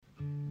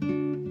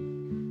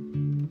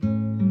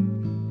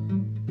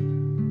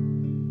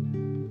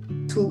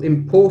vital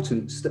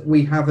importance that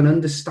we have an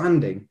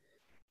understanding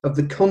of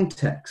the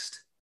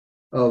context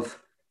of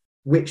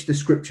which the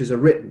scriptures are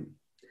written.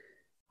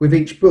 With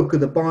each book of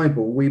the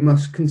Bible, we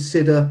must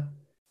consider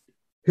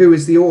who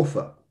is the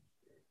author,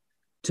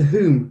 to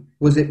whom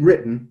was it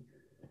written,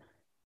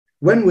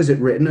 when was it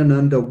written, and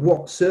under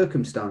what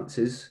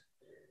circumstances,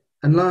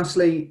 and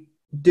lastly,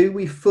 do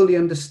we fully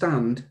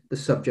understand the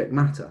subject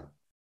matter?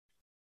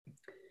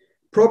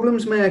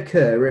 Problems may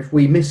occur if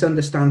we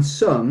misunderstand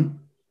some,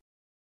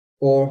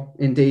 or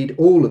indeed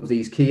all of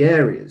these key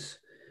areas,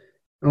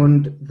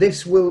 and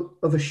this will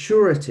of a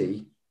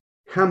surety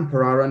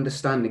hamper our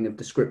understanding of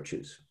the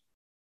scriptures.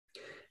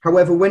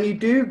 However, when you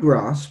do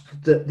grasp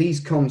that these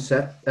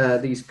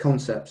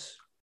concepts,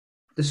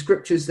 the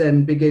scriptures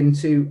then begin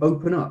to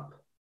open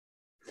up,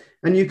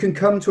 and you can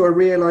come to a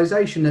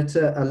realization that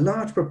a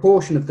large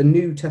proportion of the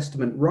New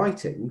Testament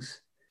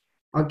writings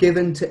are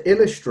given to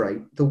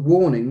illustrate the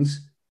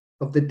warnings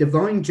of the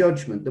divine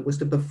judgment that was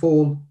to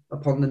befall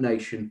upon the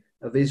nation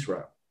of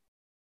Israel.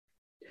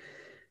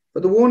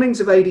 But the warnings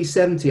of AD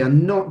 70 are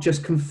not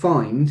just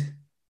confined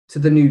to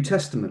the New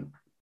Testament.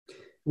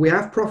 We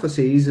have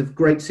prophecies of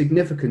great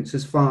significance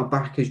as far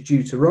back as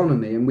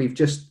Deuteronomy, and we've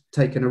just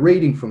taken a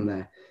reading from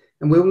there,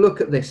 and we'll look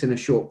at this in a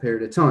short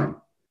period of time.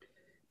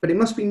 But it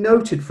must be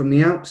noted from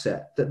the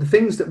outset that the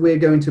things that we're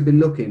going to be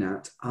looking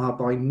at are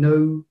by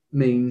no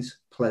means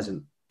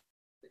pleasant.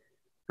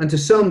 And to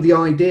some, the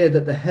idea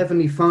that the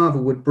Heavenly Father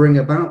would bring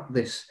about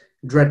this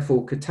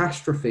dreadful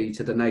catastrophe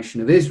to the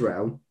nation of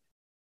Israel,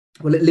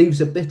 well, it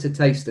leaves a bitter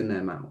taste in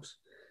their mouths.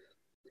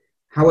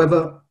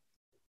 However,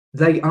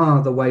 they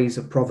are the ways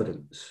of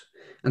providence,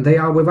 and they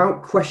are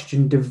without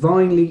question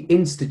divinely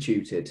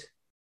instituted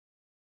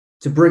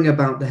to bring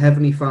about the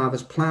Heavenly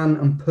Father's plan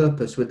and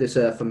purpose with this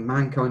earth and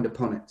mankind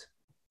upon it.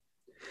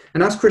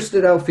 And as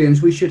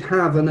Christadelphians, we should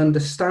have an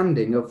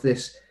understanding of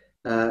this,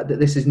 that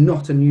this is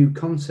not a new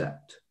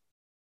concept.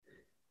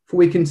 For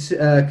we can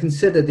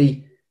consider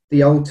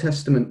the Old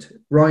Testament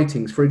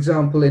writings. For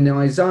example, in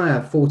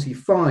Isaiah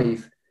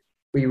 45,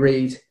 we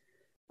read,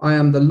 "I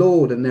am the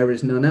Lord and there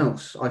is none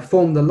else. I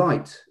form the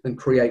light and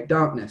create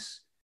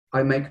darkness.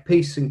 I make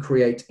peace and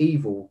create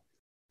evil.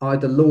 I,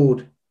 the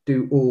Lord,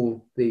 do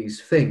all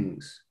these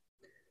things."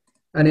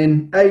 And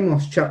in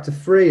Amos chapter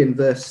 3 and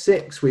verse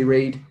 6, we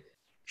read,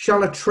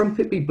 "Shall a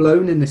trumpet be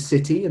blown in the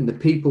city and the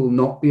people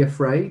not be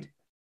afraid?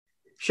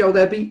 Shall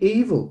there be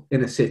evil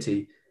in a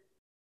city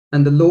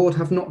and the Lord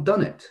have not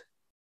done it?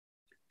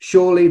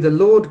 Surely the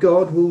Lord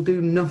God will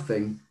do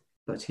nothing,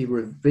 but he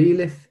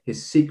revealeth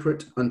his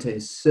secret unto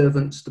his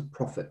servants the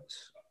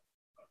prophets."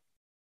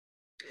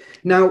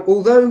 Now,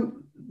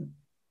 although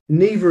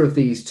neither of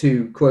these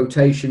two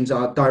quotations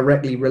are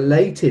directly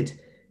related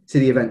to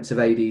the events of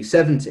AD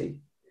 70,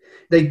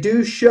 they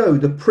do show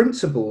the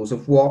principles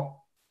of what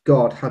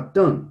God had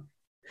done.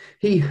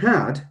 He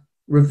had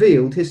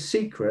revealed his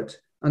secret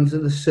unto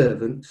the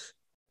servants,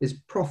 his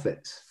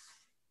prophets.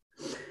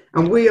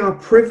 And we are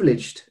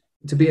privileged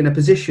to be in a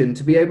position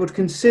to be able to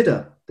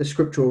consider the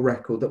scriptural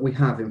record that we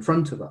have in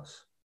front of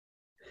us.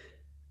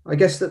 I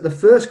guess that the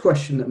first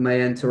question that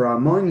may enter our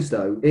minds,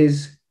 though,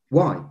 is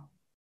why?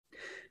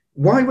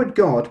 Why would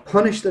God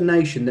punish the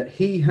nation that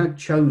he had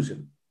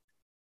chosen?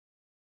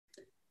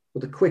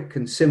 Well, the quick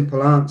and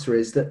simple answer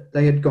is that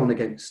they had gone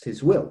against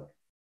his will.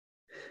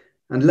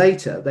 And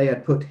later, they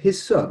had put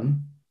his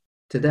son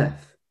to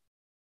death.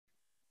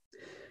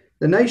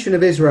 The nation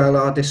of Israel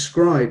are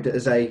described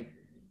as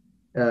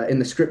in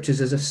the scriptures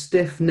as a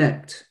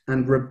stiff-necked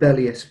and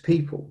rebellious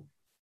people.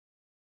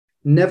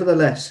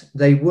 Nevertheless,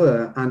 they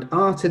were and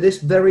are to this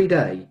very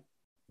day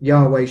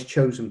Yahweh's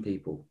chosen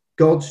people,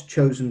 God's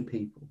chosen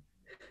people.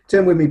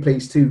 Turn with me,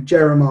 please, to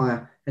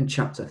Jeremiah and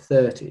chapter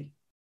 30.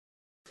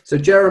 So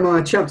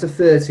Jeremiah chapter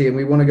 30, and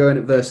we want to go in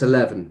at verse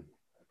 11,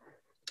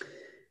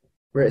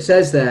 where it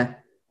says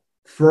there,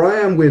 "For I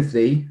am with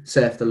thee,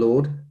 saith the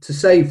Lord, to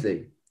save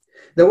thee.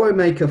 Though I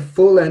make a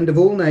full end of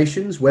all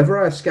nations, whether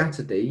I have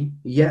scattered thee,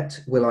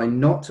 yet will I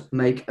not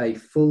make a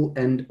full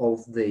end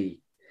of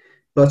thee.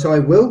 But I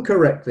will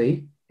correct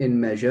thee in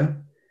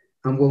measure,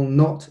 and will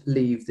not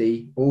leave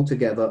thee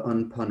altogether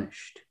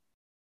unpunished."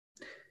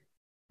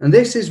 And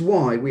this is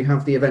why we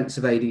have the events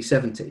of AD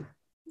 70.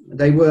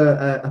 They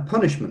were a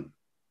punishment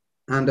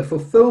and a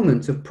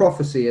fulfillment of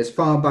prophecy as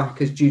far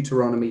back as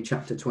Deuteronomy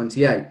chapter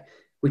 28,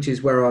 which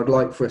is where I'd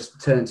like for us to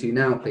turn to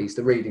now, please,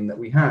 the reading that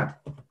we had.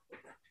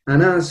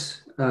 And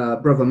as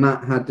Brother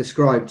Matt had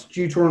described,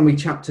 Deuteronomy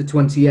chapter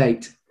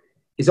 28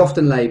 is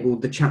often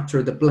labelled the chapter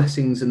of the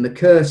blessings and the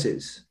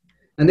curses.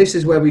 And this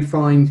is where we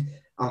find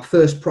our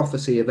first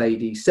prophecy of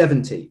AD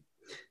 70.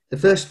 The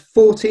first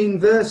 14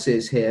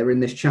 verses here in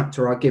this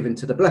chapter are given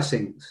to the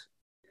blessings.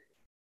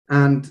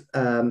 And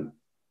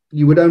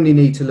you would only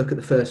need to look at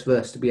the first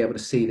verse to be able to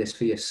see this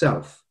for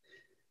yourself.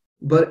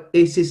 But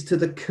it is to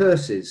the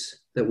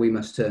curses that we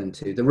must turn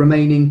to, the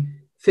remaining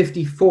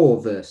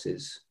 54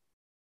 verses,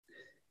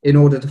 in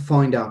order to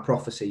find our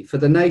prophecy. For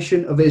the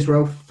nation of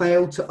Israel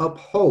failed to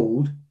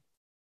uphold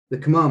the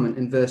commandment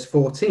in verse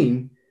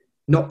 14,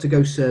 not to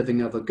go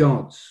serving other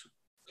gods.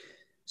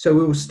 So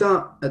we will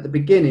start at the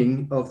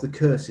beginning of the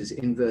curses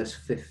in verse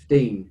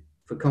 15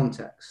 for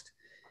context.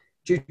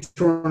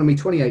 Deuteronomy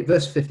 28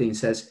 verse 15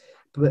 says,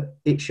 "But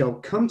it shall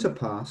come to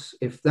pass,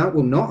 if thou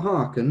wilt not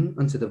hearken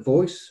unto the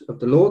voice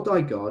of the Lord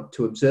thy God,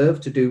 to observe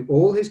to do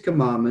all his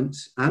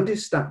commandments and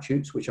his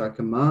statutes, which I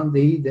command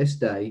thee this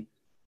day,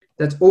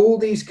 that all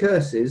these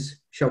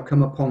curses shall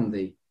come upon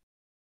thee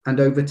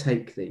and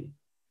overtake thee."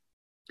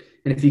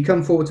 And if you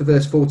come forward to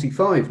verse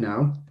 45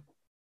 now,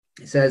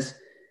 it says,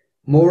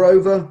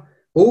 "Moreover,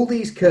 all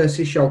these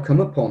curses shall come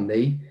upon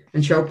thee,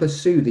 and shall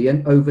pursue thee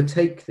and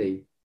overtake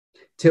thee,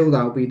 till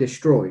thou be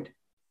destroyed,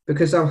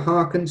 because thou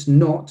hearkenest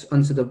not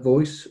unto the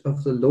voice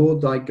of the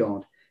Lord thy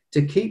God,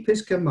 to keep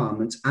his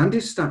commandments and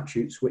his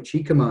statutes which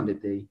he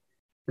commanded thee.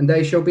 And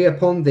they shall be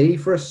upon thee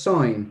for a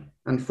sign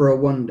and for a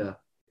wonder,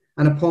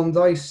 and upon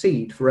thy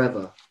seed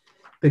forever,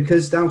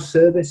 because thou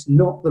servest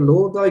not the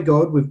Lord thy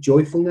God with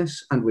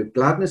joyfulness and with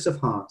gladness of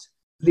heart,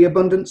 for the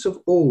abundance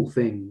of all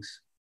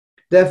things.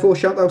 Therefore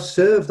shalt thou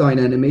serve thine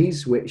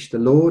enemies, which the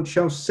Lord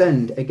shall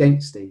send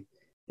against thee,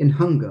 in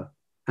hunger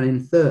and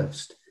in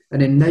thirst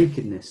and in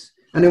nakedness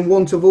and in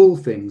want of all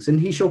things. And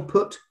he shall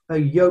put a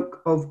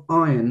yoke of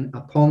iron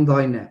upon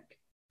thy neck,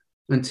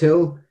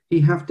 until he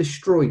have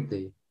destroyed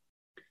thee.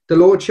 The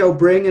Lord shall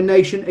bring a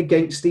nation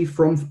against thee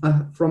from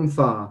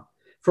far,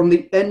 from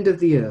the end of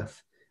the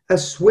earth,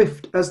 as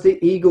swift as the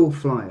eagle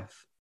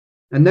flieth.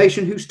 A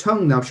nation whose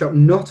tongue thou shalt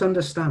not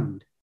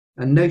understand,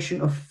 a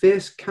nation of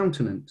fierce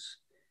countenance,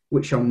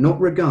 which shall not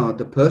regard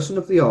the person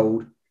of the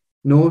old,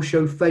 nor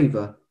show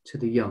favour to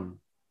the young."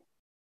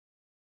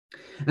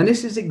 And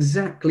this is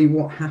exactly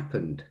what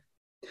happened.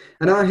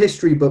 And our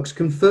history books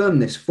confirm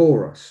this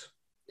for us.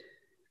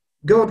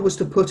 God was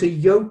to put a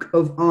yoke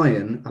of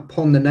iron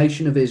upon the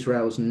nation of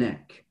Israel's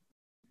neck.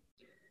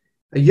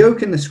 A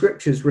yoke in the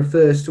scriptures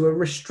refers to a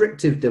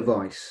restrictive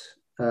device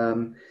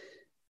that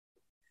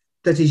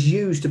is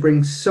used to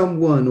bring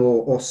someone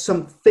or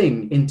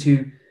something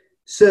into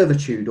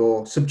servitude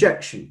or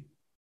subjection.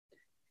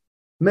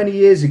 Many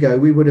years ago,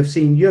 we would have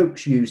seen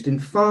yokes used in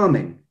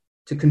farming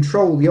to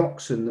control the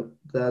oxen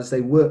as they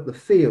worked the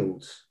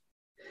fields.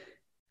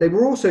 They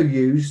were also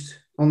used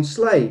on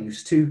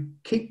slaves to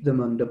keep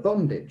them under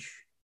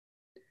bondage.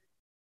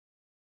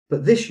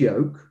 But this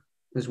yoke,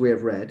 as we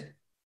have read,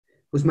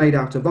 was made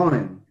out of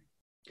iron.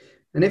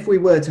 And if we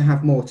were to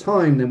have more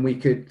time, then we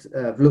could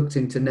have looked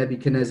into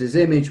Nebuchadnezzar's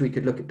image. We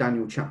could look at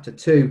Daniel chapter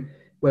 2,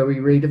 where we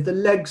read of the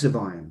legs of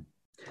iron.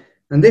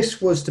 And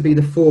this was to be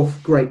the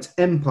fourth great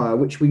empire,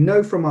 which we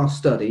know from our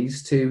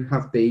studies to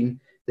have been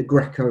the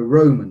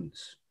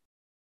Greco-Romans.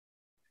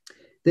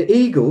 The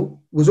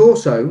eagle was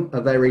also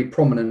a very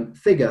prominent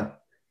figure,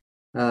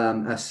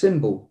 a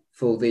symbol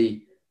for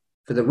the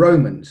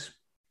Romans.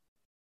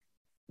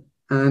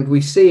 And we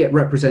see it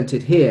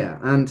represented here.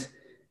 And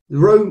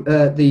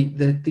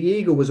the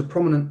eagle was a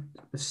prominent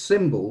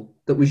symbol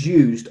that was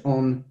used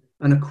on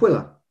an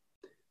aquila.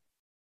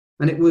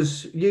 And it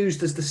was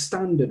used as the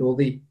standard or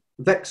the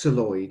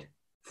vexilloid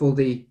for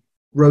the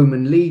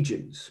Roman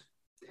legions.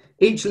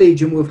 Each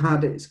legion would have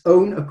had its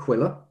own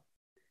aquila,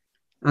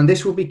 and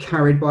this would be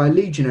carried by a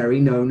legionary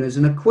known as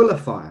an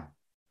aquilifier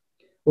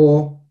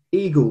or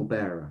eagle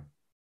bearer.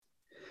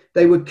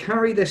 They would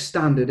carry this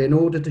standard in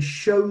order to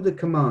show the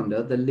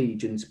commander the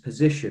legion's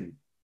position.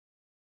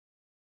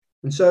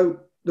 And so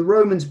the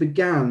Romans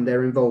began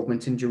their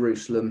involvement in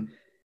Jerusalem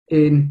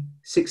in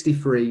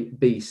 63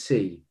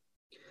 BC.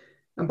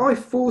 And by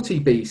 40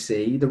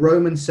 BC, the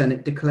Roman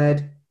Senate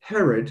declared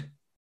Herod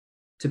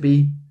to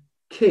be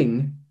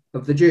king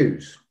of the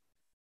Jews.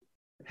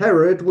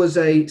 Herod was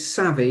a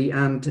savvy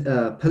and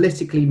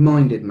politically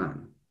minded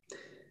man.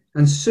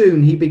 And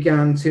soon he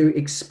began to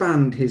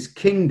expand his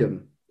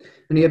kingdom.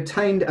 And he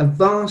obtained a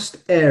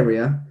vast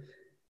area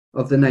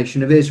of the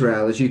nation of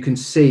Israel, as you can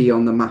see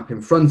on the map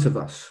in front of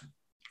us.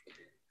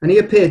 And he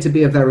appeared to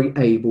be a very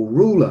able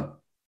ruler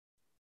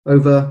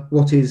over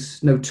what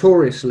is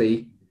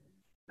notoriously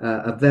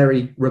a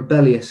very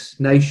rebellious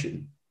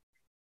nation.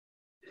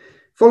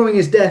 Following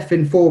his death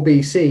in 4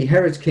 BC,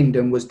 Herod's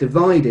kingdom was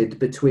divided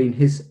between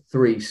his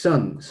 3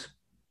 sons.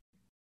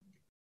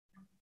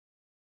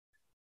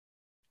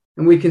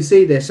 And we can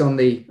see this on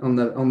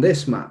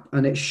this map,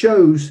 and it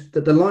shows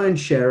that the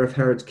lion's share of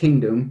Herod's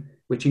kingdom,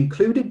 which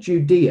included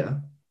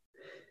Judea,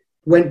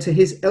 went to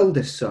his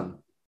eldest son,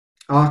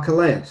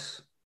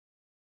 Archelaus.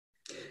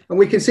 And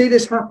we can see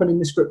this happen in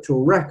the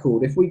scriptural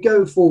record. If we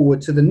go forward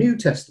to the New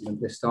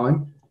Testament this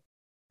time,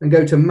 and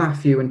go to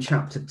Matthew in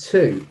chapter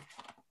 2,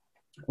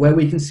 where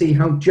we can see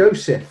how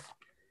Joseph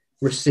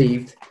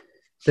received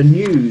the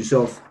news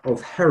of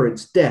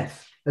Herod's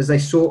death as they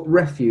sought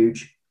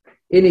refuge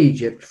in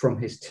Egypt from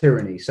his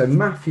tyranny. So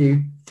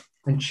Matthew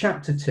and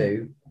chapter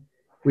 2,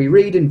 we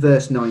read in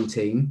verse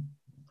 19,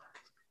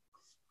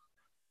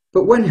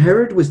 "But when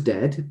Herod was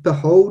dead,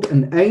 behold,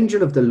 an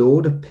angel of the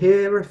Lord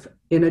appeareth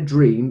in a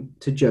dream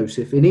to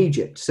Joseph in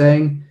Egypt,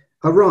 saying,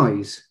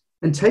 Arise,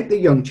 and take the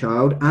young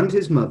child and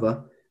his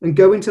mother, and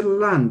go into the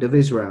land of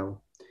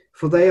Israel,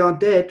 for they are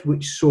dead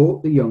which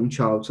sought the young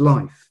child's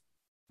life.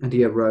 And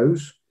he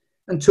arose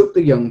and took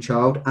the young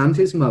child and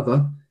his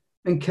mother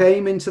and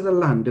came into the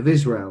land of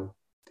Israel.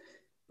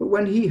 But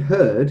when he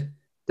heard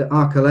that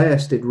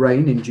Archelaus did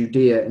reign in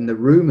Judea in the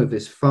room of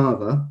his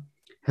father,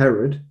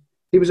 Herod,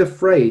 he was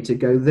afraid to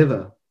go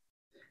thither.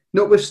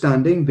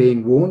 Notwithstanding,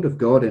 being warned of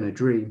God in a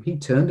dream, he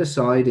turned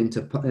aside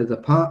into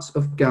the parts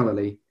of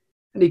Galilee,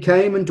 and he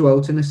came and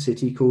dwelt in a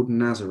city called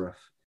Nazareth,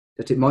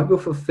 that it might be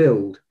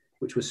fulfilled,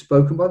 which was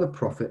spoken by the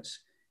prophets,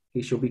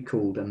 he shall be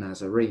called a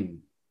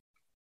Nazarene.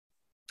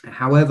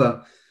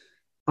 However,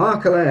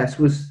 Archelaus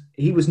was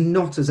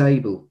not as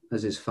able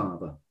as his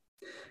father.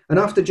 And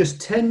after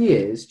just 10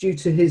 years, due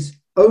to his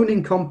own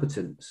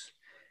incompetence,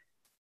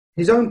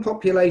 his own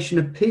population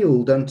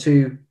appealed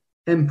unto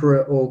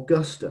Emperor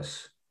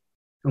Augustus.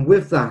 And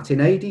with that, in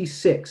AD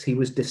 6, he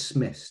was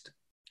dismissed.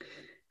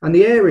 And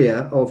the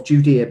area of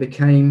Judea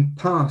became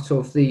part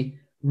of the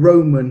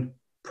Roman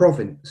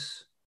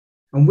province.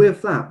 And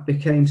with that,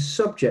 became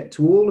subject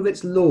to all of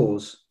its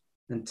laws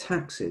and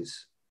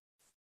taxes.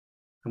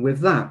 And with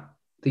that,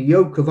 the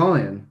yoke of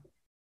iron,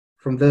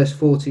 from verse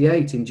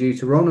 48 in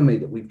Deuteronomy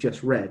that we've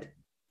just read,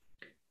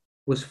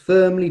 was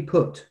firmly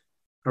put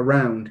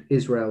around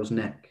Israel's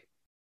neck.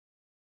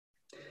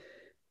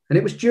 And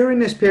it was during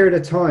this period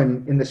of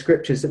time in the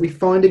scriptures that we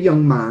find a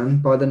young man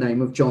by the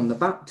name of John the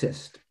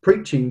Baptist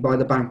preaching by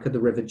the bank of the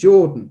river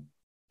Jordan.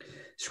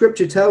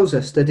 Scripture tells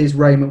us that his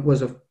raiment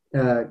was of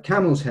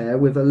camel's hair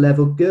with a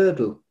leather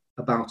girdle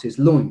about his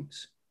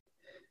loins.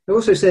 It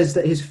also says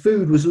that his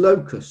food was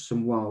locusts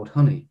and wild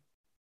honey.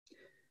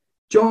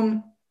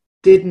 John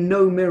did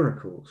no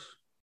miracles,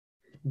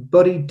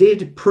 but he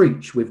did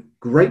preach with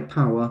great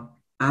power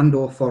and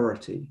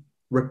authority,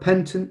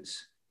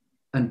 repentance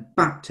and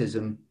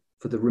baptism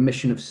for the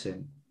remission of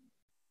sin.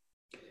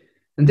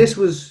 And this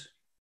was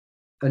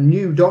a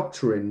new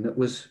doctrine that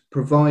was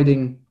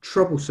proving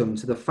troublesome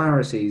to the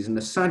Pharisees and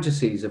the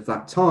Sadducees of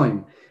that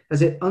time,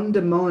 as it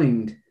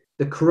undermined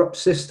the corrupt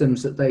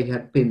systems that they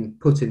had been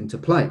put into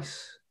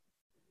place.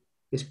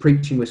 His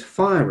preaching was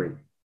fiery,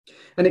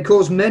 and it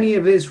caused many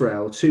of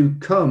Israel to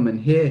come and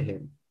hear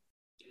him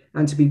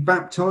and to be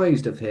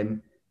baptized of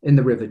him in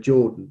the river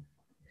Jordan.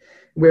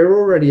 We're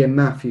already in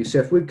Matthew, so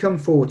if we come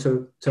forward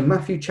to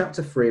Matthew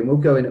chapter 3, and we'll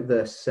go in at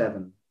verse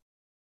 7.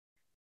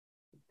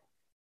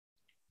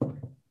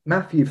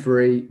 Matthew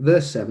 3,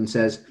 verse 7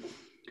 says,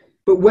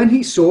 "But when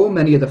he saw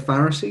many of the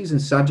Pharisees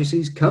and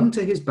Sadducees come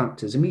to his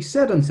baptism, he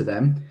said unto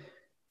them,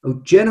 O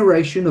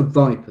generation of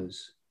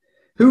vipers,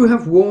 who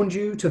have warned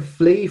you to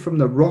flee from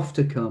the wrath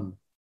to come?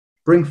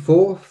 Bring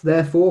forth,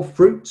 therefore,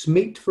 fruits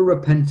meet for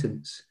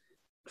repentance.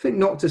 Think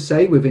not to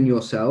say within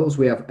yourselves,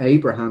 we have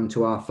Abraham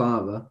to our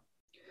father.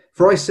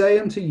 For I say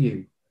unto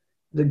you,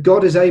 that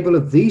God is able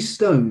of these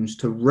stones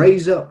to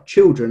raise up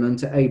children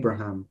unto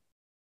Abraham.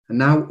 And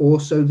now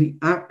also the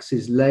axe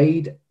is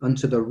laid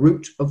unto the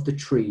root of the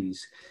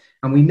trees."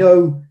 And we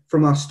know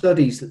from our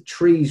studies that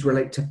trees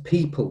relate to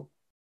people.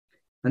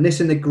 And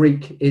this in the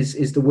Greek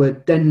is the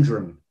word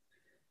dendron,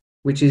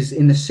 which is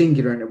in the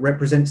singular, and it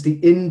represents the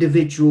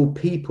individual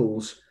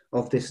peoples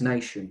of this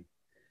nation.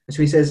 And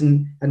so he says,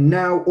 and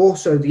now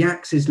also the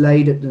axe is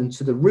laid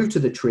unto the root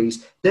of the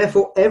trees.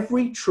 Therefore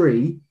every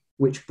tree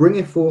which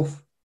bringeth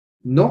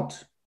not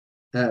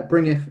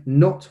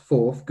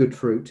forth good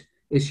fruit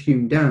is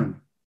hewn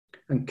down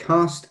and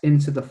cast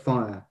into the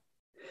fire.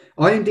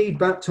 I indeed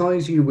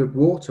baptize you with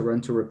water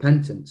unto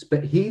repentance,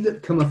 but he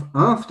that cometh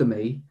after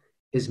me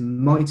is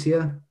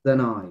mightier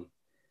than I,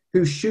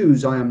 whose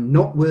shoes I am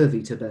not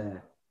worthy to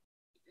bear.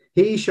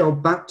 He shall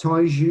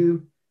baptize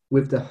you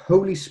with the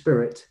Holy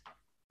Spirit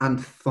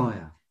and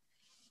fire.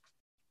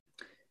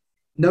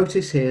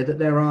 Notice here that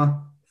there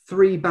are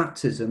 3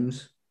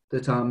 baptisms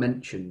that are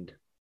mentioned.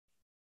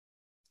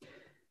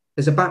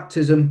 There's a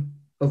baptism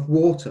of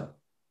water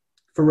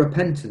for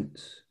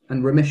repentance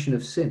and remission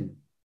of sin.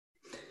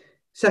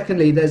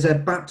 Secondly, there's a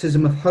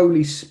baptism of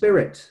Holy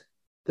Spirit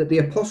that the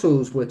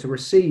apostles were to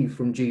receive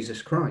from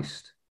Jesus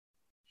Christ.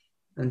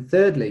 And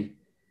thirdly,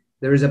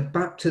 there is a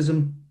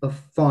baptism of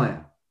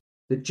fire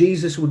that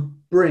Jesus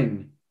would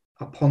bring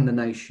upon the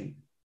nation.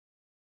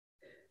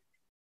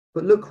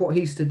 But look what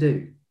he's to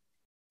do.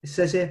 It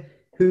says here,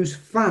 whose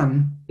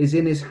fan is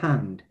in his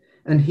hand,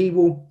 and he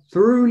will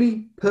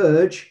thoroughly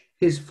purge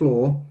his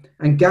floor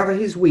and gather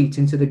his wheat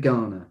into the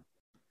garner,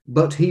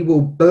 but he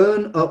will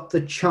burn up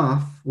the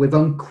chaff with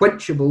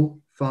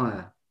unquenchable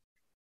fire.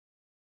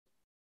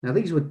 Now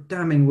these were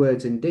damning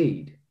words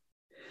indeed,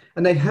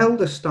 and they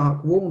held a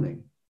stark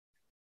warning.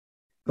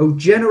 O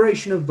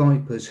generation of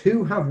vipers,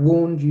 who have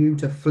warned you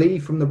to flee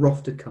from the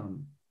wrath to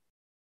come?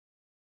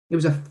 It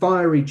was a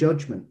fiery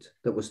judgment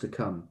that was to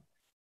come.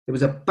 It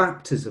was a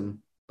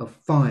baptism of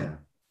fire.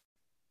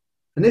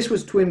 And this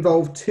was to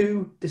involve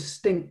 2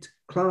 distinct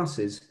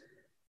classes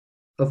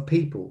of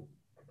people.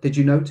 Did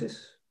you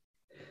notice?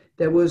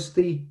 There was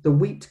the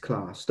wheat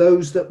class,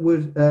 those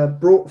that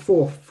brought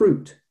forth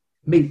fruit,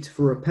 meat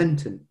for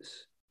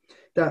repentance,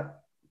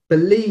 that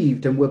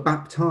believed and were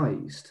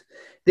baptized.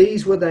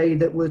 These were they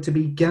that were to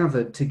be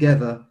gathered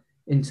together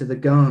into the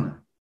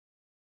garner.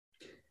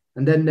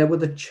 And then there were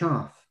the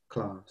chaff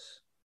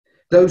class,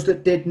 those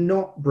that did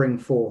not bring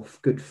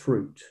forth good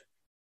fruit,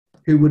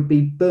 who would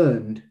be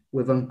burned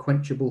with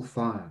unquenchable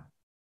fire.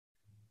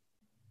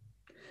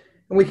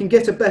 And we can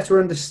get a better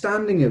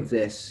understanding of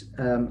this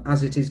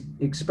as it is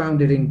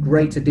expounded in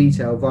greater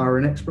detail via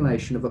an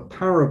explanation of a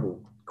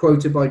parable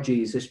quoted by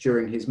Jesus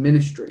during his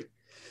ministry.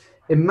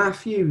 In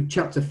Matthew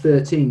chapter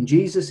 13,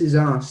 Jesus is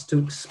asked to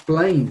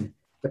explain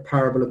the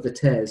parable of the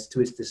tares to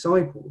his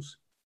disciples.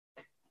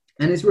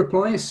 And his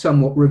reply is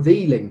somewhat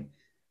revealing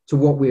to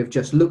what we have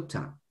just looked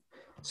at.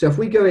 So if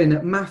we go in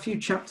at Matthew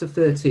chapter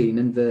 13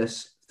 and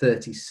verse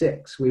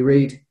 36, we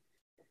read,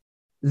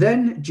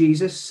 "Then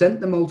Jesus sent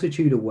the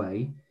multitude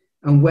away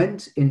and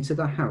went into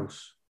the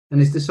house. And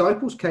his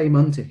disciples came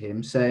unto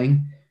him,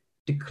 saying,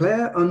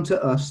 Declare unto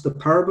us the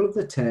parable of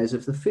the tares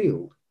of the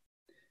field.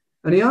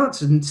 And he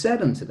answered and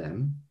said unto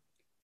them,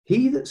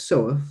 He that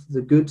soweth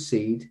the good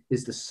seed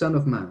is the Son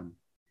of Man.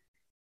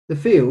 The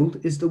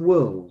field is the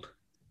world."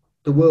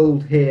 The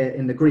world here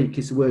in the Greek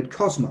is the word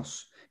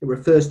cosmos. It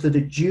refers to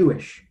the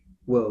Jewish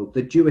world,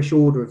 the Jewish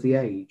order of the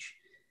age.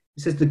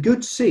 It says the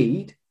good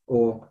seed,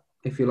 or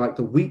if you like,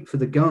 the wheat for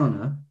the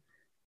garner,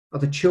 are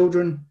the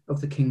children of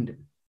the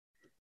kingdom.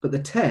 But the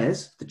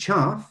tares, the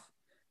chaff,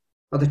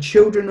 are the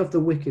children of the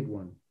wicked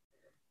one.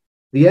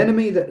 The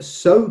enemy that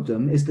sowed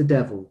them is the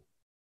devil.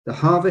 The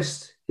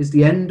harvest is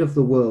the end of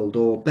the world,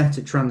 or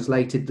better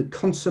translated, the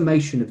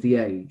consummation of the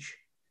age.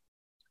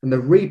 And the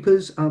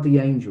reapers are the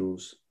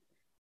angels.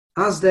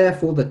 As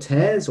therefore the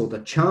tares, or the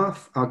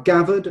chaff, are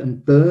gathered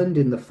and burned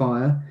in the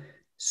fire,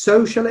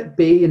 so shall it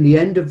be in the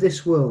end of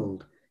this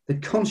world, the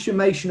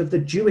consummation of the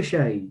Jewish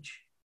age.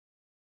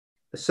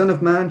 The Son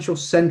of Man shall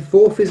send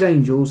forth his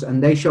angels,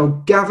 and they shall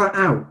gather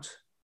out.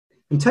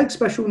 And take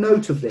special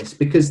note of this,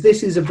 because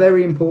this is a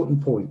very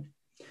important point.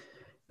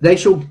 They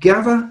shall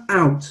gather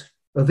out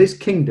of his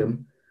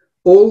kingdom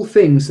all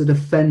things that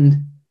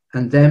offend,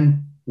 and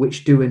them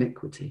which do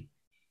iniquity.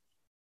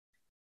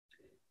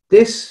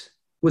 This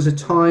was a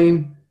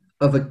time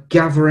of a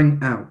gathering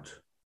out,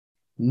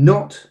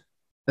 not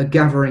a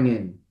gathering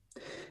in.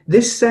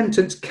 This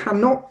sentence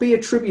cannot be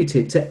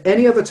attributed to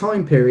any other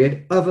time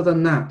period other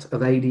than that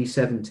of AD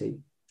 70.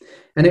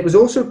 And it was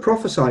also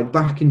prophesied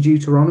back in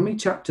Deuteronomy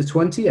chapter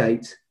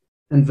 28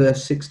 and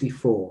verse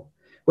 64,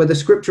 where the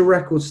scripture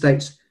record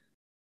states,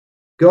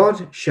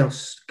 God shall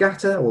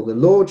scatter, or the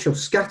Lord shall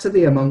scatter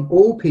thee among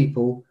all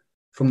people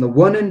from the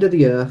one end of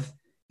the earth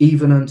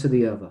even unto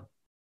the other.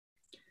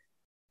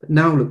 But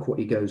now look what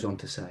he goes on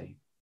to say.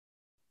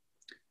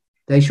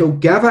 They shall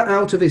gather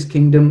out of his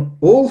kingdom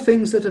all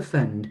things that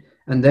offend,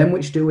 and them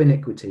which do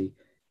iniquity,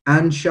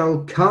 and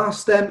shall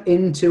cast them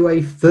into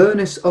a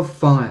furnace of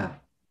fire.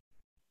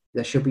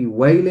 There shall be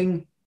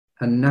wailing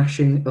and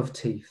gnashing of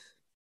teeth.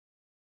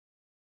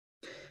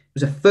 It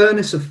was a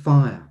furnace of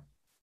fire.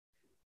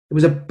 It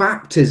was a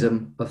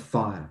baptism of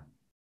fire.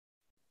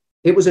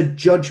 It was a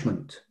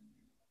judgment.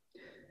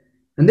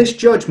 And this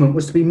judgment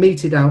was to be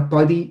meted out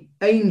by the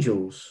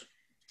angels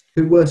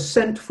who were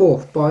sent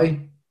forth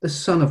by the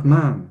Son of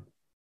Man,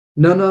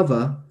 none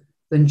other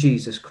than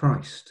Jesus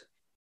Christ.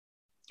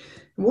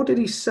 And what did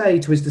he say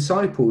to his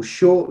disciples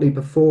shortly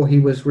before he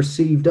was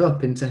received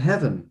up into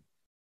heaven?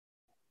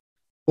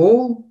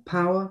 All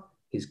power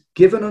is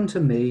given unto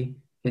me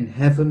in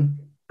heaven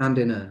and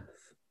in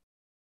earth.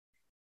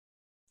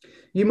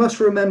 You must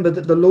remember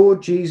that the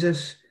Lord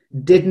Jesus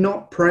did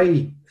not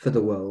pray for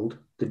the world,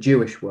 the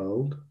Jewish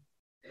world,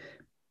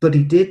 but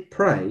he did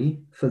pray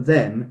for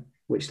them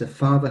which the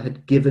Father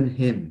had given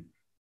him.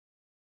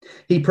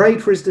 He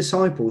prayed for his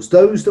disciples,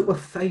 those that were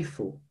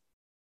faithful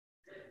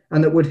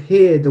and that would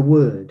hear the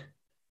word.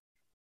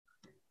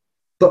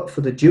 But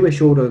for the Jewish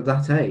order of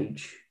that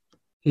age,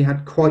 he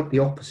had quite the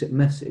opposite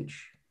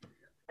message.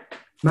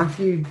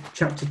 Matthew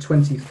chapter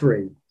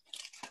 23.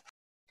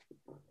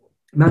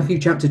 Matthew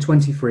chapter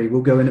 23,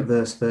 we'll go in at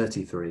verse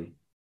 33.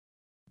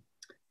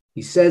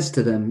 He says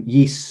to them,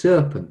 Ye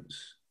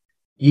serpents,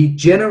 ye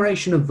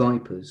generation of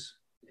vipers,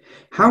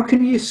 how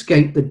can ye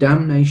escape the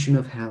damnation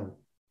of hell?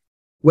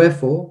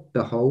 Wherefore,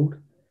 behold,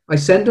 I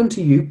send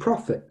unto you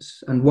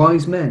prophets and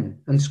wise men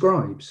and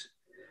scribes,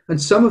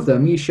 and some of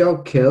them ye shall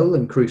kill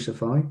and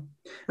crucify,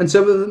 and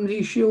some of them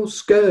ye shall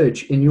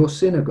scourge in your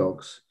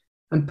synagogues,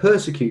 and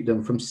persecute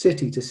them from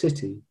city to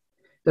city,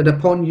 that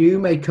upon you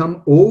may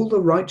come all the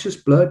righteous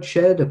blood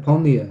shed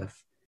upon the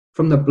earth,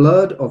 from the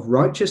blood of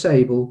righteous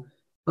Abel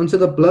unto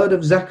the blood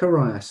of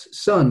Zacharias,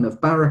 son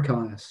of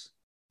Barachias,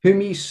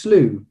 whom ye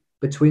slew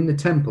between the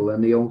temple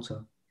and the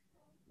altar.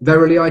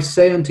 Verily I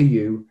say unto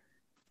you,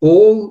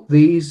 all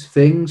these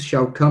things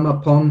shall come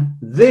upon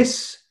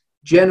this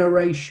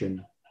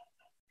generation.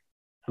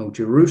 O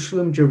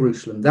Jerusalem,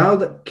 Jerusalem, thou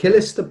that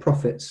killest the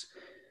prophets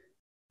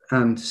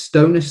and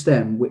stonest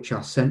them which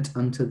are sent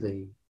unto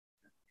thee.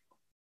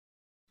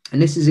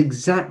 And this is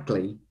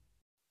exactly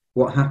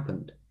what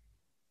happened.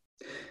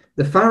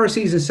 The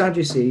Pharisees and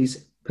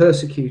Sadducees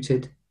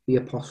persecuted the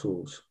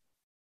apostles.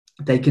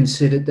 They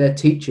considered their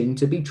teaching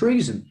to be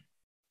treason.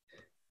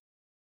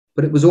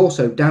 But it was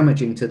also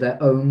damaging to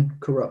their own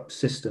corrupt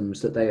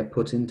systems that they had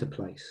put into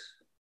place.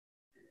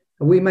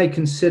 And we may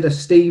consider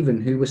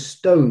Stephen, who was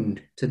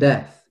stoned to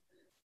death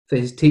for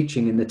his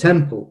teaching in the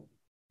temple.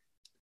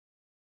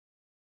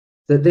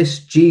 That this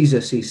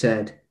Jesus, he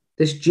said,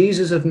 this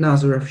Jesus of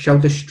Nazareth shall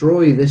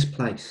destroy this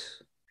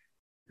place,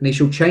 and he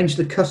shall change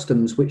the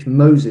customs which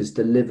Moses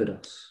delivered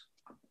us.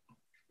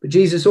 But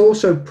Jesus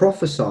also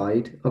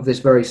prophesied of this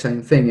very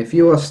same thing. If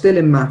you are still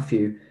in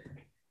Matthew,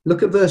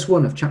 look at verse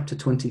 1 of chapter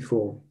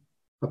 24.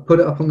 I'll put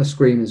it up on the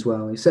screen as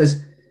well. It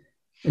says,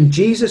 "And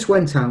Jesus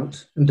went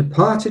out and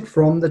departed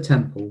from the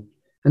temple,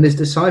 and his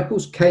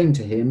disciples came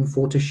to him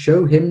for to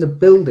show him the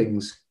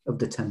buildings of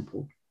the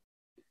temple.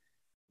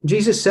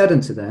 Jesus said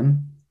unto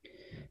them,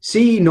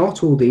 See ye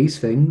not all these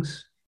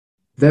things?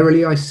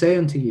 Verily I say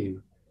unto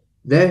you,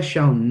 there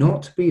shall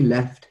not be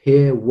left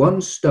here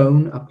one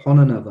stone upon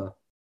another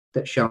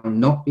that shall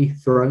not be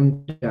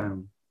thrown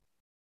down."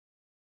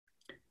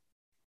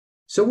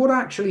 So what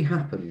actually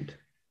happened?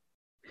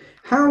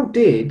 How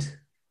did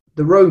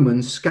the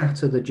Romans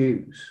scatter the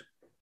Jews?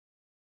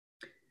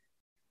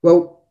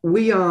 Well,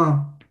 we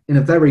are in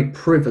a very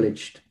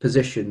privileged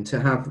position to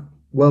have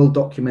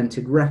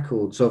well-documented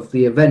records of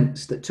the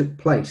events that took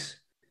place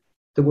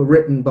that were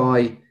written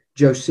by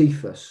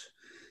Josephus,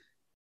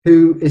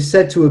 who is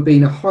said to have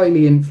been a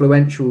highly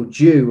influential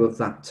Jew of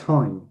that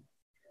time.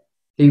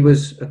 He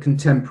was a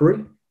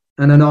contemporary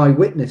and an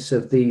eyewitness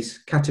of these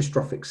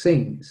catastrophic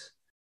scenes,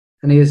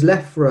 and he has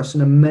left for us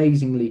an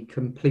amazingly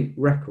complete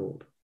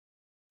record.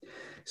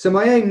 So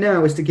my aim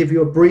now is to give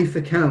you a brief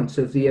account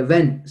of the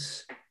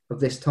events of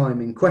this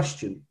time in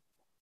question.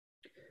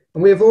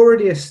 And we have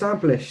already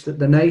established that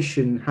the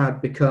nation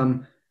had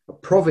become a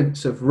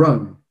province of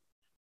Rome,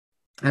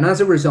 and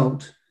as a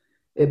result,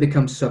 it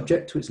becomes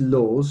subject to its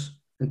laws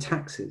and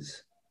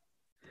taxes.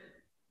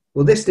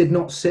 Well, this did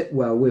not sit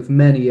well with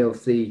many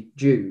of the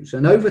Jews,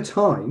 and over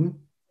time,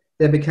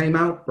 there became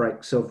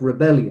outbreaks of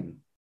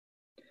rebellion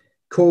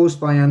caused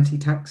by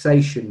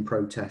anti-taxation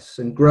protests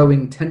and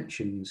growing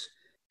tensions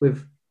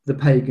with the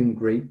pagan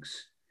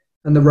Greeks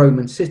and the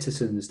Roman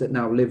citizens that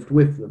now lived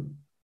with them.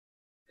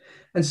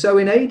 And so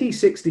in AD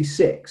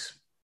 66,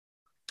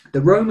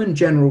 the Roman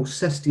general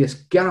Cestius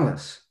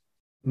Gallus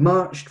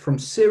marched from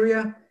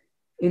Syria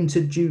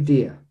into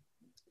Judea.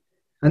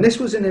 And this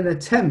was in an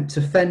attempt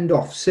to fend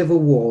off civil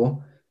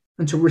war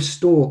and to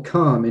restore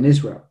calm in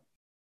Israel.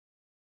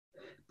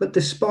 But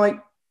despite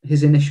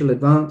his initial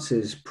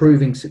advances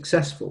proving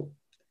successful,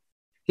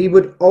 he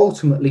would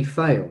ultimately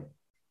fail.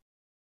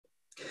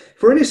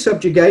 For in his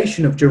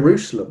subjugation of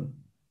Jerusalem,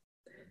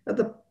 at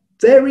the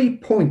very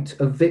point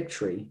of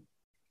victory,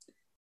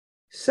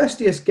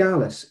 Cestius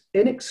Gallus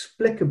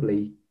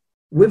inexplicably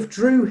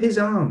withdrew his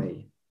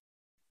army.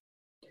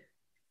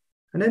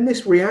 And then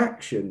this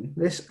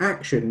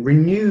action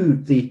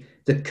renewed the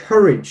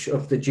courage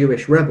of the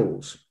Jewish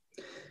rebels,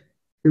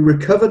 who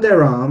recovered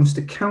their arms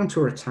to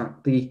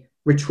counterattack the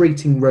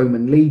retreating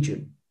Roman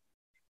legion.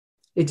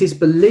 It is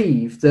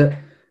believed that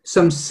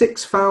some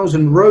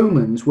 6,000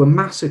 Romans were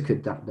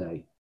massacred that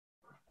day,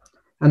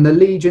 and the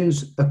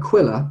legion's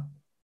Aquila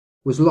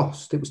was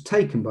lost. It was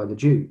taken by the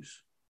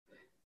Jews.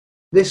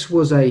 This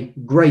was a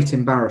great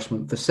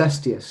embarrassment for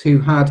Cestius, who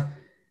had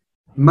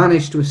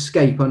managed to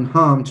escape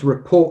unharmed to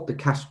report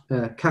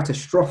the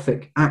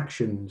catastrophic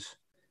actions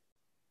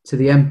to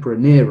the Emperor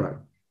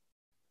Nero.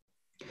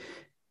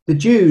 The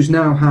Jews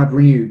now had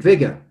renewed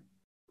vigour.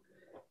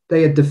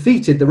 They had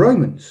defeated the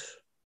Romans.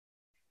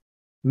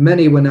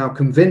 Many were now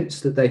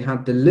convinced that they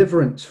had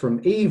deliverance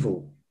from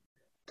evil,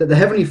 that the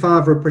Heavenly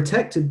Father had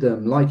protected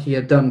them like he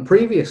had done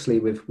previously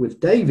with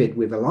David,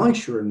 with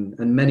Elisha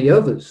and many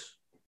others.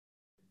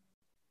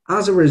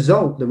 As a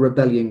result, the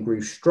rebellion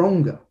grew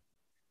stronger.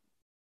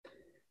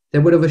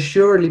 There would have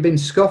assuredly been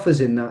scoffers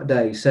in that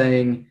day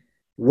saying,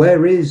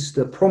 "Where is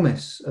the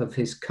promise of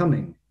his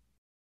coming?"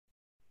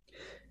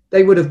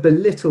 They would have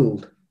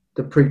belittled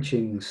the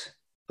preachings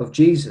of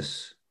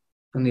Jesus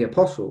and the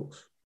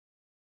apostles.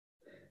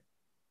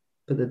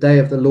 But the day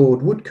of the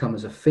Lord would come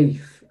as a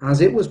thief.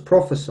 As it was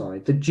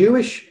prophesied, the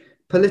Jewish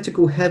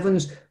political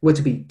heavens were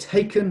to be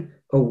taken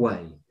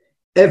away.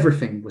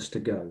 Everything was to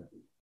go,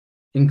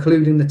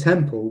 including the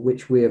temple,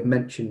 which we have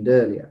mentioned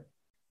earlier.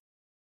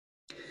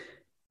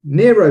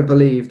 Nero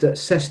believed that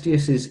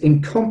Cestius's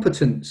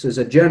incompetence as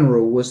a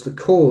general was the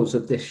cause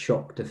of this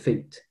shock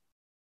defeat.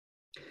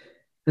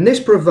 And this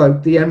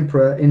provoked the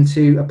emperor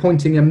into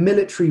appointing a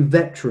military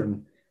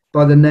veteran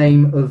by the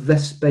name of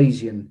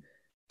Vespasian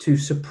to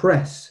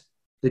suppress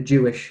the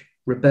Jewish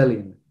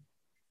rebellion.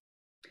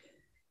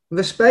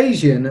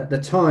 Vespasian at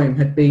the time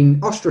had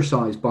been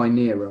ostracized by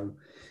Nero,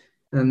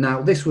 and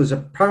now this was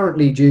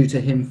apparently due to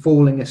him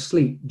falling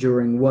asleep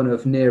during one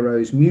of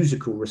Nero's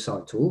musical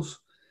recitals.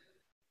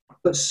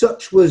 But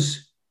such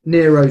was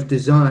Nero's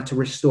desire to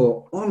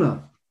restore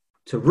honor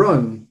to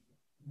Rome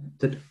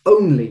that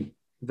only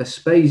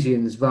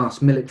Vespasian's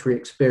vast military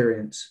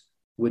experience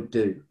would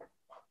do.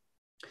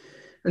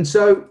 And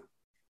so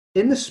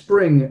in the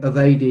spring of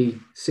AD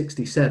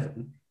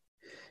 67,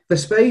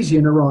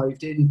 Vespasian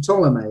arrived in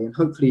Ptolemy, and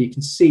hopefully you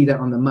can see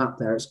that on the map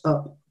there. It's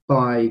up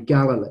by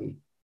Galilee.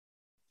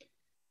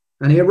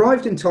 And he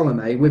arrived in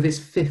Ptolemy with his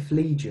 5th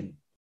legion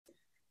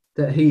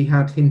that he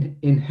had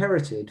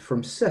inherited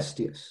from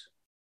Cestius.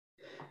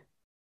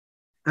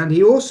 And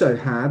he also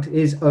had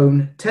his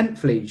own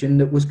 10th legion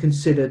that was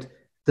considered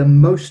the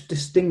most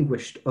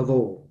distinguished of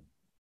all.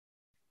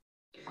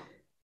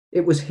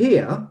 It was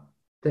here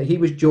that he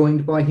was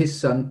joined by his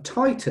son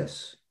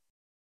Titus,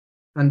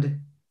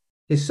 and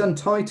his son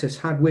Titus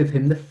had with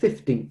him the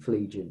 15th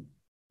legion,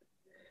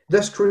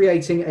 thus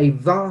creating a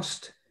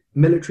vast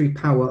military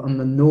power on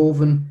the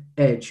northern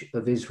edge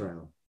of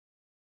Israel.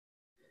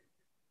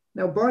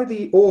 Now, by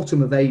the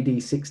autumn of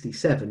AD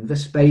 67,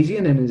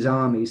 Vespasian and his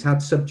armies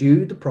had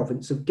subdued the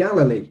province of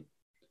Galilee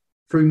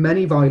through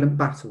many violent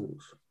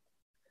battles.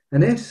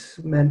 And this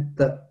meant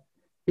that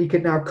he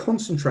could now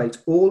concentrate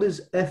all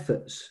his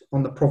efforts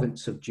on the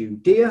province of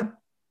Judea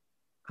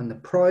and the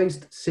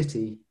prized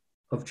city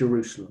of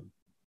Jerusalem.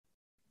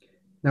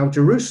 Now,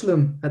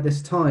 Jerusalem at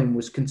this time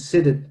was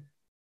considered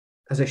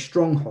as a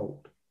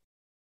stronghold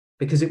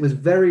because it was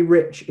very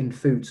rich in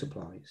food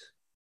supplies.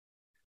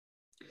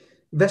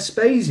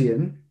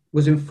 Vespasian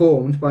was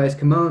informed by his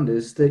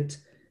commanders that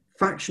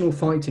factional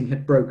fighting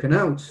had broken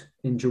out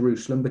in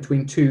Jerusalem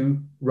between 2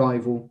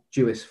 rival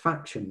Jewish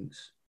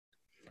factions,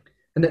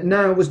 and that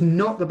now was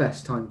not the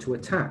best time to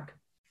attack.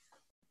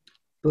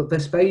 But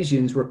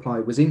Vespasian's reply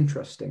was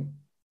interesting.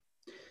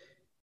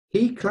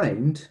 He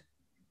claimed,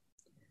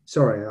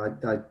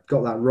 I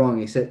got that wrong.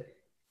 He said,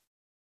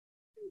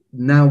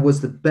 now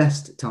was the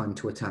best time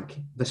to attack.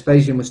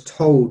 Vespasian was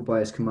told by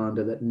his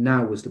commander that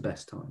now was the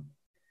best time.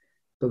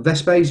 But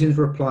Vespasian's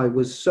reply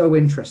was so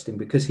interesting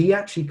because he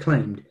actually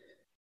claimed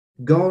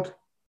God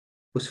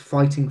was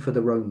fighting for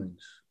the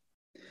Romans,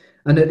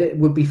 and that it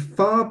would be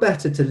far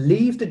better to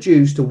leave the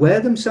Jews to wear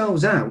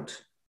themselves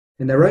out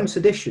in their own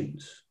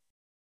seditions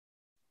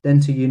than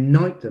to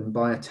unite them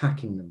by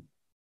attacking them.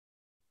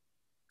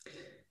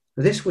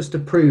 This was to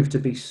prove to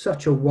be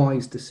such a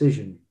wise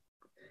decision,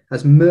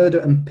 as murder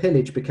and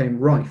pillage became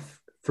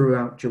rife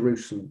throughout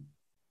Jerusalem.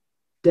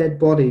 Dead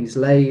bodies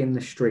lay in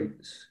the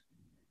streets.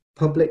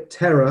 Public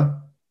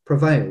terror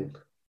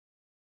prevailed.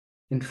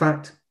 In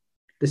fact,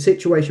 the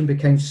situation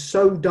became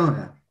so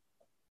dire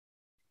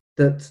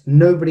that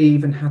nobody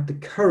even had the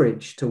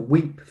courage to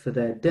weep for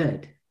their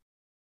dead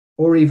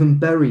or even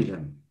bury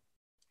them.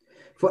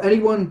 For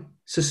anyone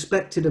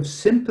suspected of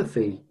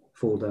sympathy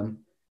for them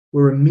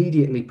were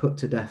immediately put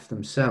to death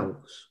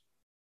themselves.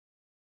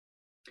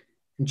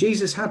 And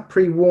Jesus had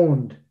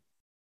pre-warned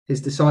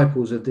his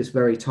disciples of this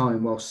very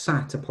time while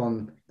sat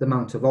upon the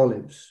Mount of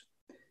Olives.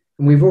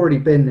 And we've already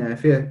been there.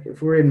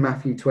 If we're in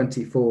Matthew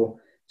 24,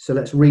 so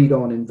let's read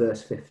on in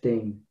verse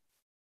 15.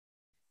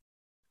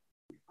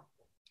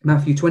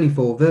 Matthew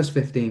 24, verse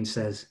 15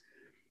 says,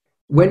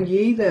 "When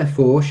ye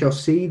therefore shall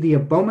see the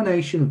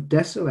abomination of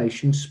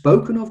desolation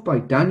spoken of by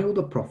Daniel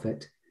the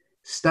prophet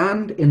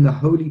stand in the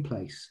holy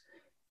place,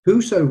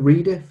 whoso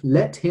readeth,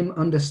 let him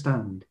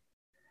understand.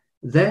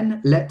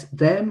 Then let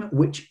them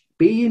which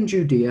be in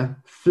Judea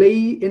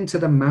flee into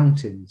the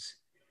mountains.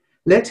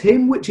 Let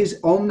him which is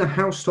on the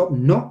housetop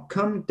not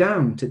come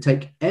down to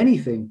take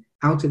anything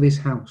out of his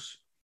house,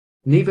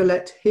 neither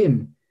let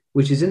him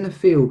which is in the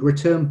field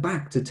return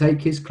back to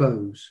take his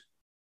clothes.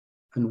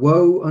 And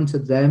woe unto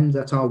them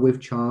that are with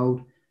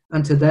child,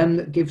 and to them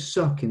that give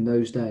suck in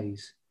those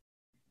days.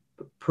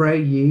 But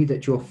pray ye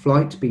that your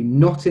flight be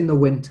not in the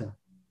winter,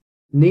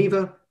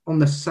 neither on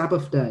the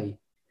Sabbath day,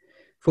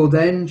 for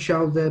then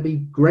shall there be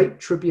great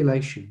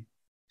tribulation,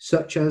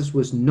 such as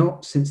was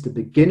not since the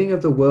beginning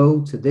of the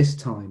world to this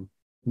time,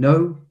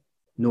 no,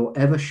 nor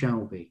ever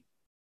shall be."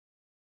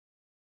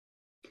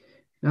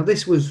 Now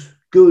this was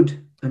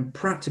good and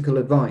practical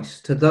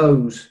advice to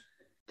those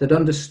that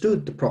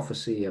understood the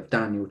prophecy of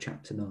Daniel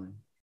chapter 9,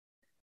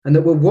 and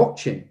that were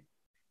watching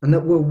and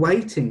that were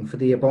waiting for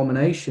the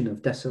abomination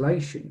of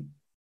desolation.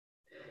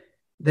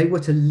 They were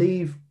to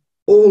leave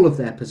all of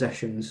their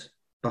possessions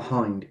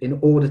behind in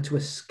order to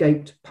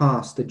escape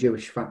past the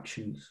Jewish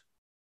factions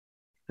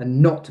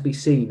and not to be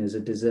seen as a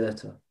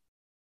deserter.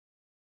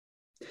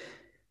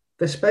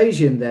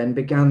 Vespasian then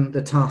began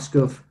the task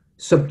of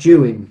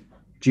subduing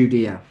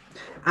Judea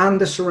and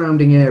the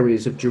surrounding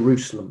areas of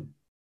Jerusalem.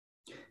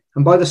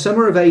 And by the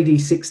summer of AD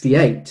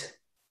 68,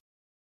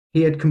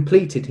 he had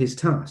completed his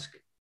task.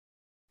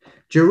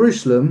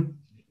 Jerusalem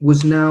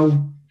was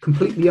now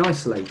completely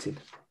isolated,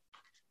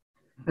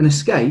 an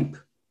escape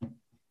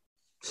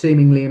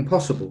seemingly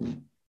impossible.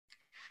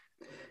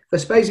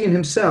 Vespasian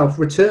himself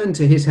returned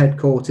to his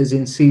headquarters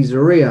in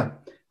Caesarea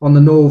on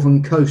the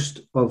northern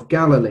coast of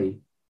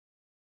Galilee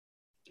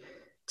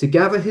to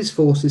gather his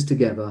forces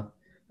together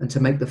and to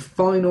make the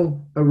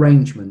final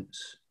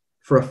arrangements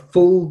for a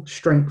full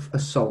strength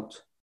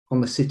assault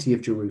on the city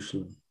of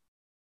Jerusalem.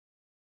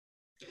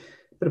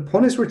 But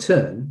upon his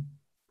return,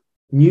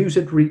 news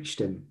had reached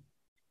him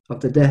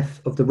of the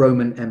death of the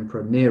Roman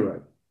Emperor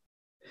Nero.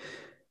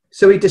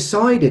 So he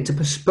decided to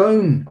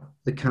postpone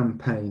the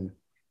campaign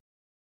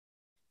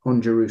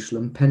on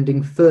Jerusalem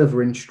pending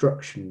further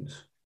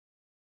instructions.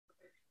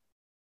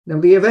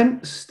 Now, the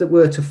events that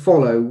were to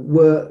follow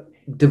were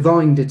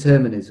divine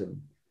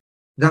determinism.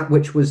 that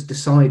which was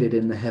decided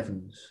in the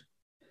heavens.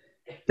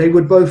 They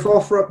would both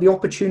offer up the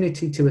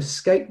opportunity to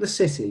escape the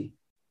city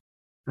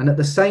and at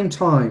the same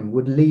time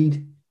would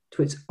lead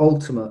to its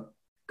ultimate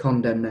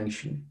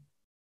condemnation.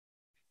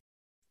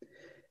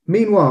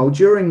 Meanwhile,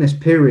 during this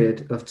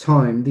period of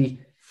time, the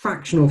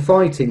factional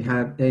fighting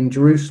in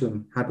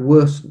Jerusalem had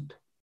worsened.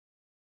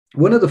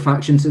 One of the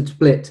factions had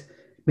split,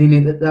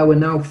 meaning that there were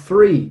now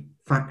 3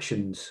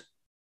 factions,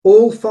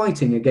 all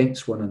fighting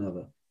against one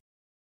another.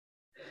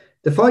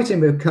 The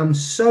fighting had become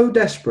so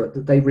desperate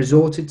that they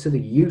resorted to the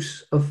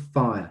use of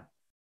fire.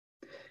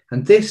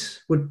 And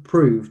this would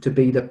prove to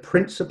be the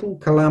principal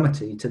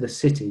calamity to the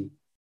city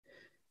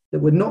that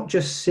would not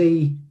just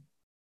see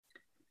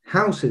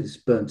houses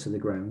burnt to the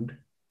ground,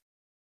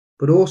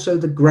 but also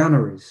the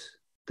granaries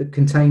that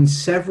contained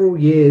several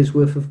years'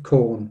 worth of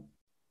corn.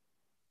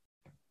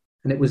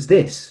 And it was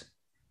this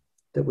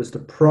that was the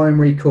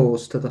primary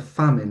cause to the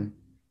famine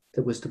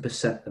that was to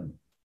beset them.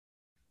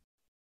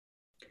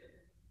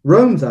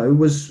 Rome, though,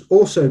 was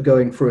also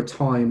going through a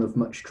time of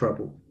much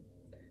trouble,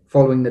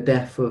 following the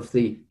death of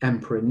the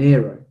Emperor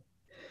Nero.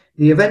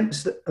 The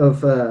events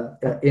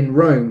in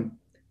Rome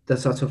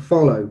that are to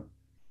follow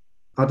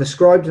are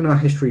described in our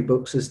history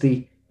books as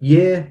the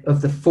Year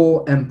of the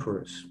 4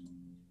 Emperors.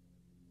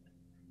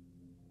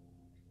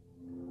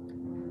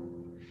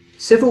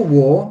 Civil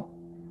war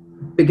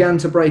began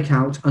to break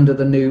out under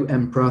the new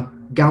Emperor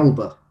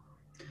Galba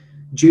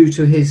due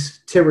to his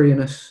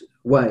tyrannous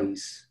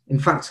ways. In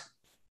fact,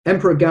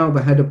 Emperor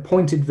Galba had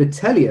appointed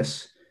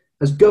Vitellius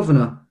as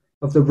governor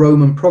of the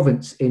Roman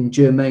province in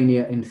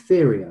Germania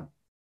Inferior.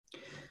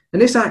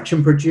 And this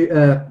action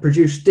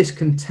produced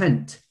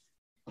discontent,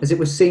 as it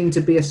was seen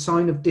to be a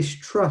sign of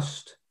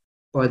distrust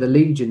by the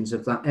legions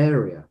of that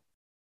area.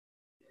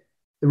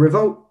 The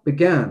revolt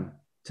began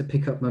to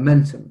pick up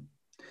momentum,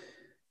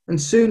 and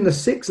soon the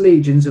 6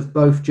 legions of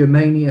both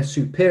Germania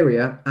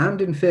Superior and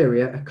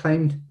Inferior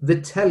acclaimed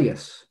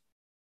Vitellius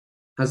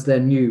as their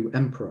new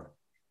emperor.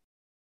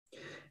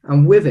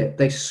 And with it,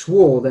 they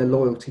swore their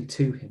loyalty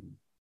to him.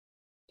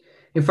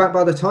 In fact,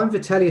 by the time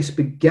Vitellius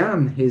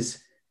began his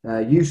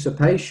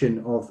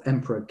usurpation of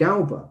Emperor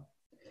Galba,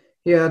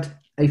 he had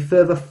a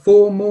further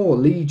 4 more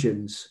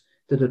legions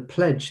that had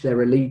pledged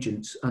their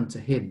allegiance unto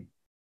him.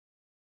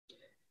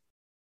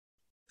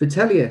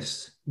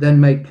 Vitellius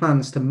then made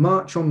plans to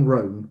march on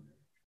Rome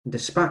and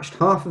dispatched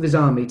half of his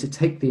army to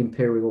take the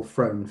imperial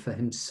throne for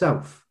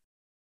himself.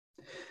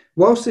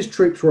 Whilst his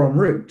troops were en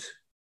route,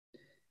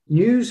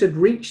 news had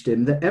reached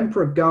him that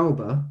Emperor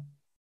Galba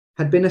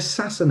had been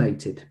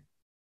assassinated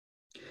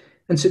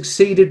and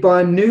succeeded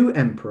by a new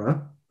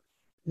emperor.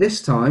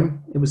 This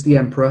time it was the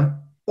Emperor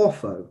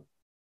Otho.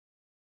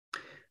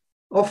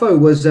 Otho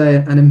was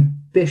an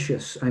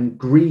ambitious and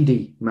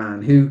greedy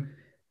man who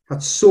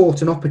had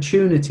sought an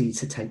opportunity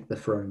to take the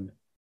throne.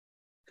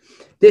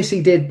 This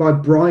he did by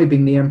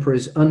bribing the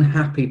emperor's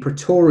unhappy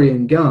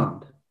Praetorian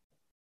Guard.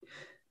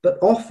 But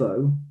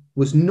Otho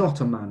was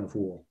not a man of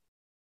war.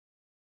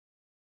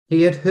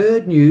 He had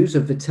heard news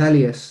of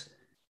Vitellius,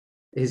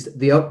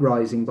 the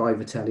uprising by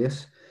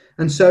Vitellius,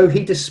 and so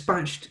he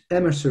dispatched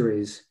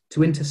emissaries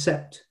to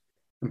intercept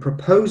and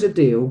propose a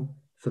deal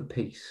for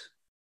peace.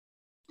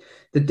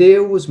 The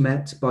deal was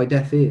met by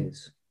deaf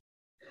ears,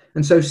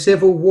 and so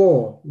civil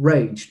war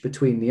raged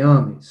between the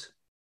armies.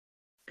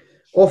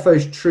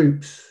 Otho's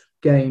troops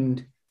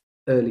gained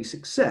early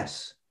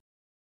success,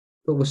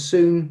 but were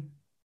soon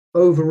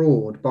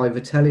overawed by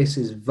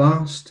Vitellius's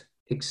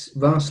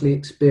vastly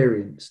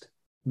experienced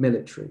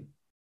military.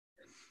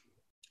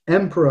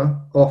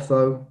 Emperor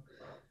Otho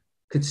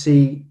could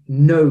see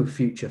no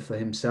future for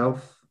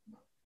himself,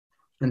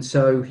 and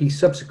so he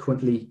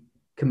subsequently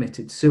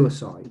committed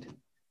suicide.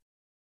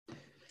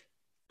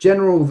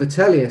 General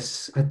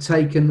Vitellius had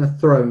taken the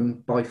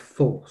throne by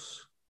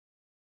force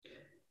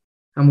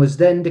and was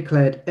then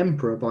declared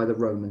emperor by the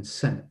Roman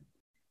Senate.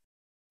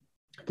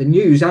 The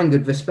news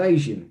angered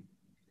Vespasian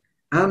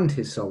and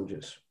his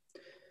soldiers.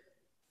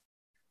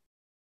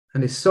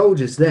 And his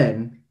soldiers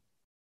then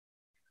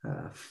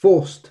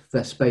forced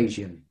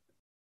Vespasian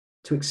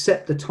to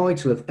accept the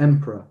title of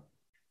emperor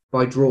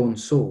by drawn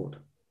sword.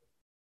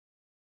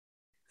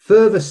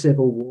 Further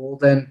civil war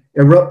then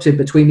erupted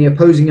between the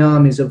opposing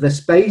armies of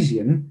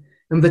Vespasian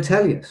and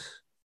Vitellius.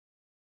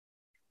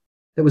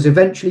 It was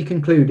eventually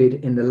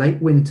concluded in the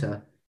late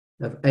winter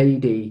of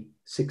AD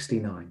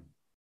 69,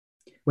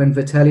 when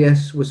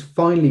Vitellius was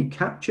finally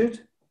captured,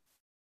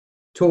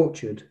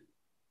 tortured,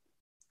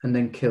 and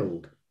then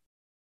killed.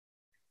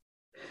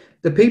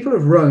 The people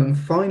of Rome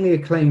finally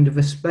acclaimed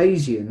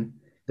Vespasian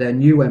their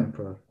new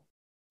emperor,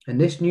 and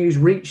this news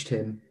reached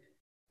him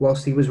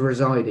whilst he was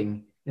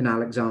residing in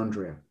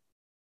Alexandria.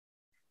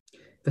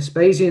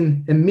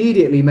 Vespasian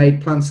immediately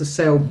made plans to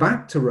sail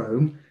back to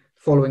Rome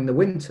following the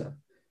winter,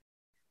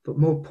 but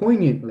more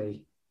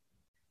poignantly,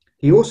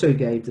 he also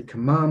gave the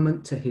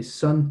commandment to his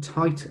son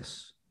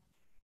Titus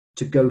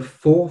to go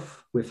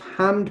forth with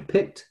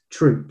hand-picked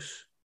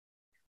troops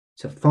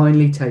to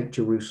finally take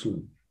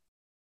Jerusalem.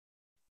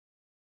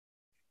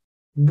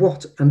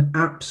 What an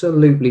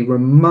absolutely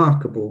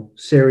remarkable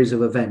series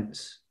of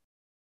events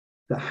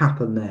that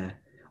happened there,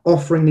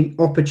 offering the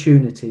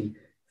opportunity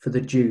for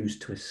the Jews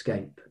to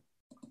escape.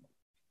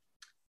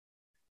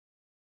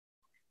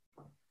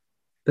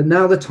 But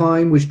now the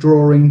time was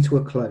drawing to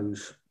a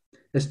close,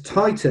 as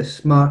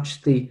Titus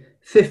marched the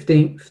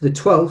 15th, the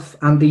 12th,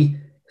 and the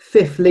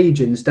 5th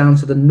legions down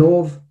to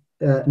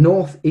the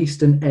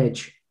northeastern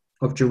edge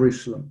of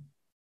Jerusalem,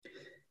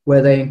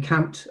 where they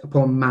encamped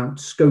upon Mount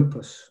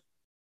Scopus.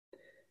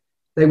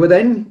 They were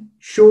then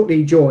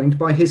shortly joined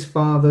by his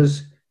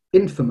father's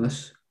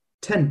infamous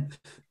 10th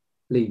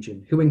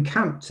Legion, who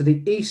encamped to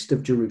the east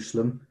of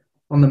Jerusalem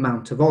on the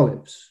Mount of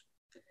Olives,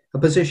 a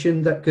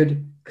position that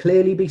could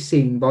clearly be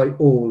seen by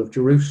all of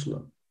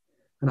Jerusalem.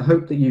 And I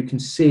hope that you can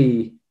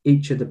see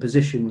each of the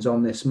positions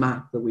on this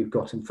map that we've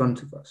got in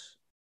front of us.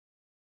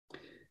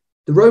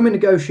 The Roman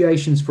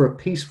negotiations for a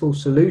peaceful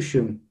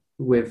solution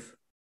with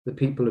the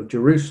people of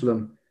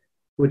Jerusalem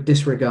were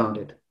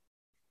disregarded.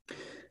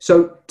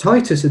 So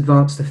Titus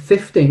advanced the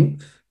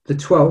 15th, the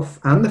 12th,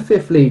 and the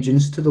 5th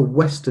legions to the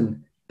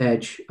western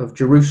edge of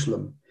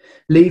Jerusalem,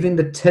 leaving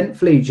the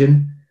 10th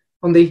Legion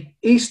on the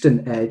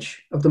eastern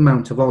edge of the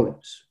Mount of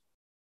Olives.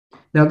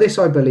 Now, this,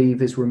 I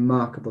believe, is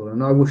remarkable,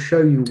 and I will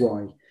show you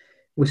why.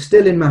 We're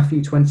still in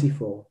Matthew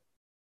 24.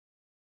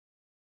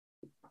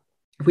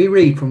 If we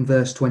read from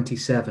verse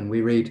 27,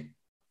 we read,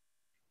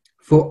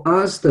 "For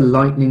as the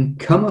lightning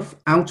cometh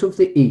out of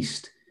the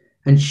east,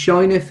 and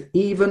shineth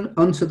even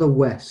unto the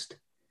west,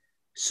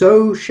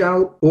 so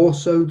shall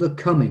also the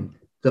coming,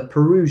 the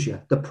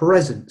parousia, the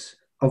presence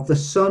of the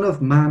Son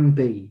of Man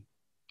be.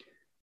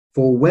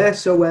 For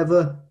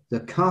wheresoever the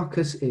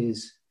carcass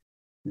is,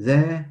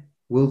 there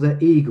will the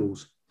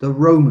eagles, the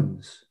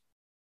Romans,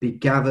 be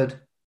gathered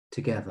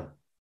together."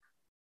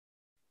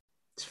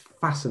 It's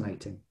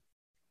fascinating.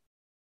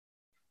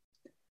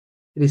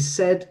 It is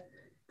said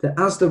that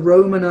as the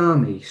Roman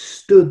army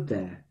stood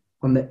there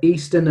on the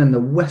eastern and the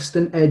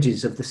western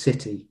edges of the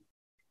city,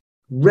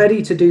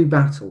 ready to do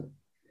battle,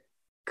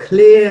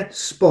 clear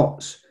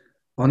spots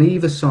on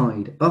either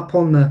side, up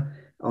on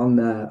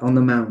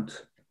the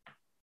mount,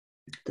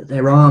 that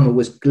their armor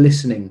was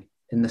glistening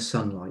in the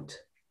sunlight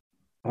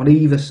on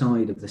either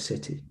side of the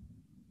city,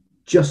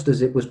 just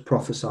as it was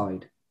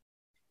prophesied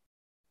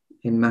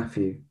in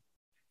Matthew.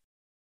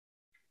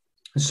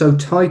 And so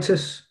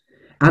Titus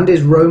and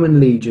his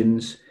Roman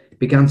legions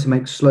began to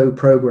make slow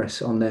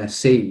progress on their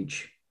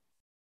siege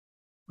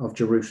of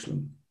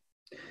Jerusalem,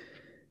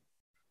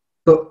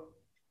 but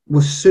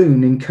was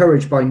soon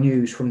encouraged by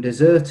news from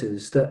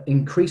deserters that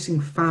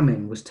increasing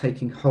famine was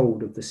taking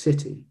hold of the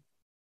city.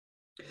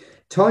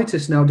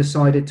 Titus now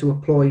decided to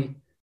employ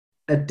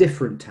a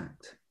different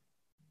tact.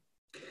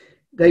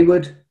 They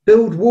would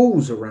build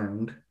walls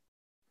around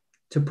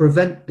to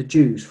prevent the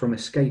Jews from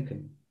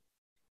escaping,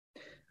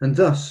 and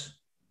thus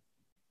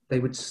they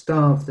would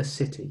starve the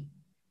city.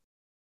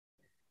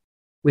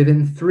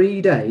 Within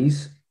 3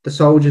 days, the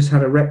soldiers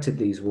had erected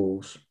these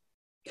walls,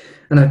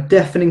 and a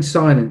deafening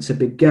silence had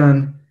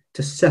begun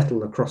to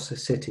settle across the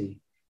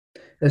city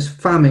as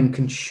famine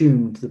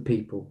consumed the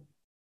people.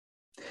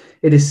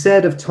 It is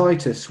said of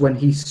Titus, when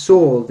he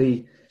saw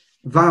the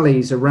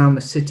valleys around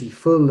the city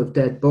full of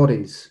dead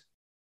bodies,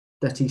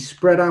 that he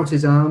spread out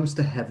his arms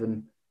to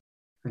heaven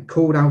and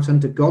called out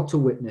unto God to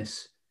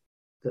witness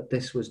that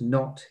this was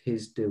not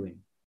his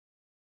doing.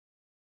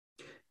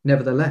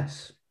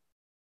 Nevertheless,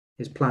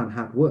 his plan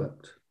had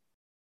worked,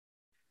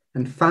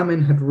 and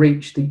famine had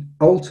reached the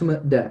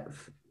ultimate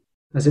depth,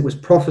 as it was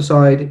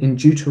prophesied in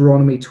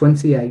Deuteronomy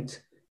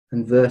 28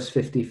 and verse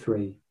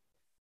 53.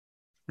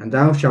 "And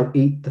thou shalt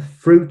eat the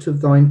fruit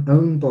of thine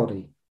own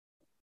body,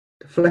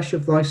 the flesh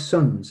of thy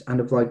sons and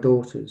of thy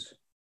daughters,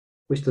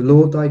 which the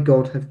Lord thy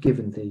God hath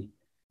given thee,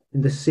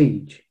 in the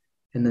siege,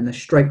 and in the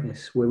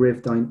straitness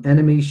wherewith thine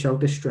enemies shall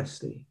distress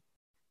thee."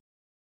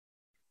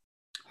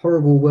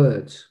 Horrible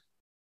words.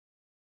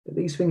 But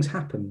these things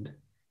happened,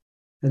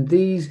 and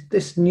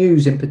this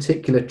news in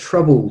particular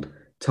troubled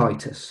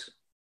Titus,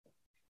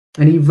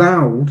 and he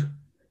vowed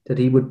that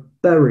he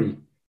would bury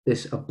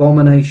this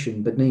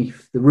abomination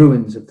beneath the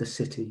ruins of the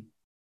city.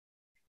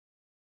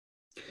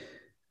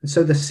 And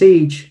so the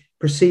siege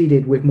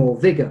proceeded with more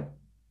vigour,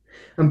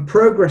 and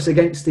progress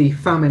against the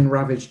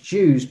famine-ravaged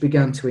Jews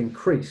began to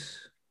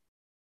increase.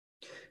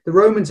 The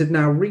Romans had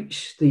now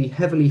reached the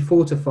heavily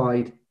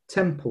fortified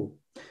temple,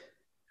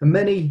 and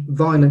many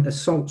violent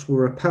assaults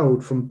were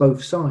repelled from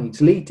both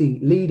sides,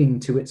 leading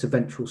to its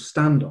eventual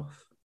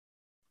standoff.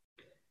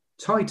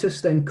 Titus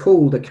then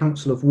called a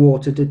council of war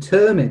to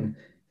determine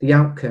the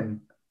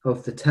outcome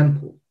of the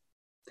temple,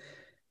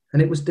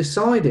 and it was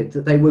decided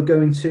that they were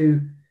going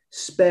to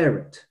spare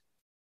it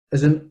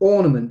as an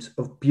ornament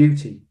of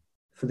beauty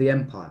for the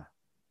empire.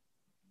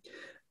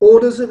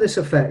 Orders of this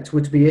effect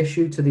were to be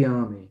issued to the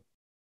army,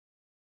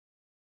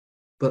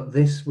 but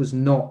this was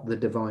not the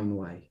divine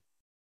way.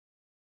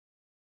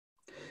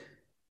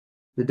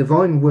 The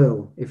divine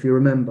will, if you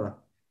remember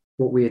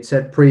what we had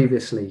said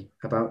previously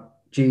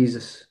about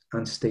Jesus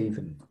and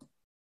Stephen.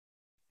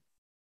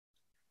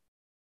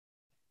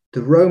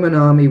 The Roman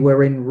army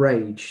were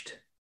enraged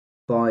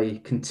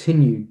by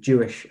continued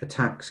Jewish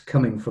attacks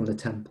coming from the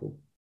temple.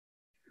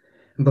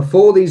 And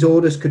before these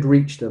orders could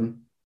reach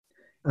them,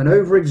 an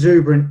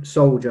overexuberant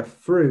soldier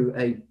threw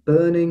a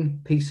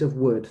burning piece of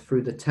wood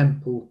through the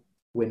temple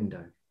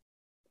window,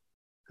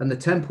 and the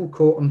temple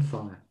caught on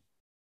fire.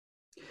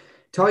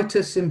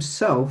 Titus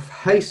himself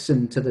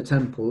hastened to the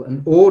temple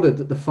and ordered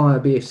that the fire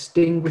be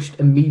extinguished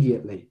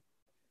immediately.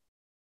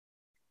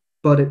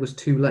 But it was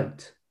too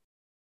late.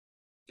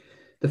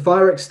 The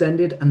fire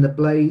extended and the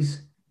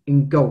blaze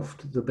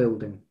engulfed the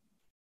building.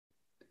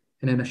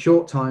 And in a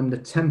short time, the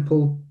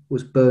temple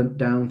was burnt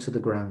down to the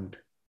ground.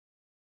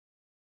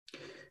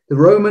 The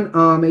Roman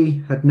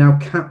army had now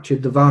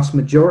captured the vast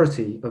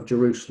majority of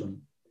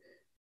Jerusalem.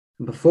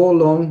 And before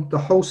long, the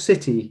whole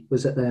city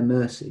was at their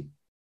mercy.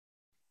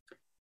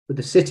 With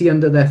the city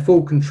under their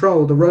full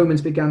control, the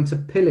Romans began to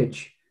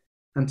pillage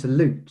and to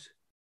loot.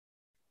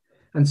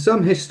 And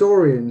some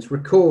historians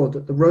record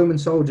that the Roman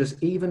soldiers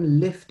even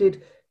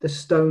lifted the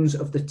stones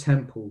of the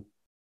temple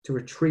to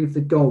retrieve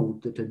the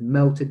gold that had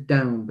melted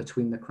down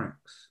between the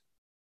cracks.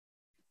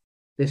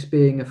 This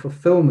being a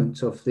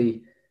fulfillment of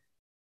the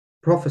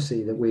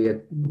prophecy that we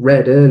had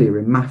read earlier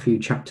in Matthew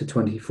chapter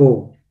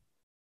 24.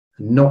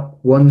 And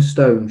not one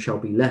stone shall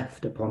be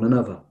left upon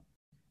another.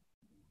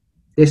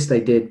 This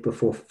they did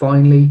before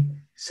finally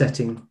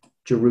setting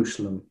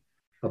Jerusalem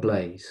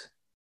ablaze.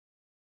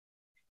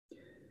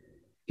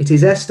 It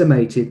is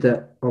estimated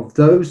that of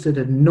those that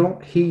had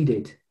not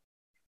heeded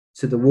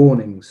to the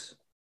warnings,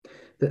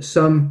 that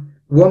some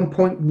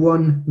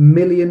 1.1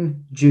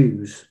 million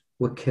Jews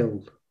were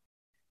killed,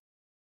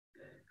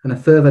 and a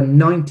further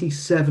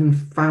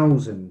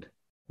 97,000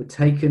 were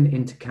taken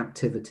into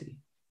captivity.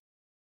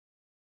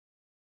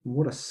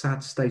 What a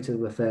sad state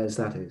of affairs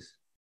that is.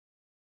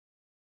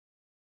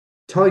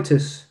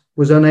 Titus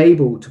was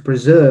unable to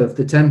preserve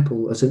the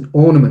temple as an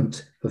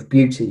ornament of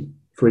beauty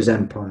for his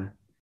empire.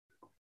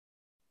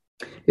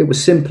 It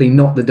was simply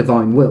not the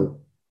divine will.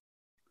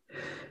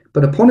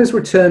 But upon his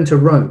return to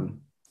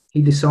Rome,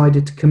 he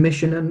decided to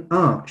commission an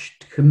arch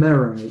to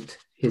commemorate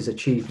his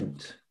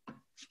achievement.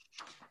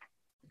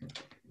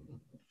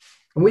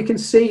 And we can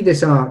see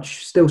this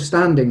arch still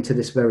standing to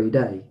this very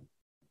day,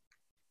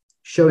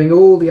 showing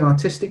all the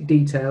artistic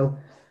detail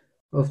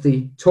of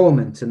the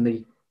torment and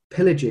the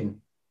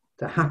pillaging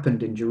that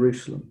happened in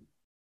Jerusalem.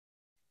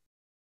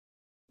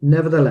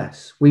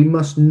 Nevertheless, we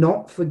must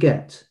not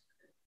forget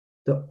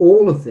that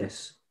all of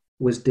this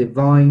was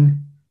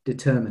divine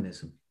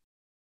determinism.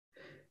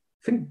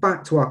 Think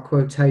back to our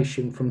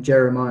quotation from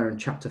Jeremiah in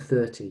chapter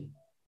 30,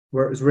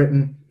 where it was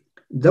written,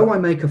 "Though I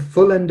make a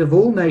full end of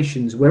all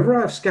nations, wherever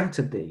I have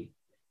scattered thee,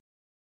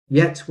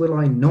 yet will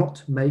I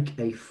not make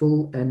a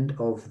full end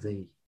of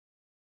thee."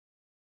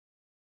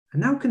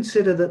 And now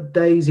consider the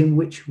days in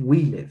which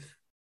we live.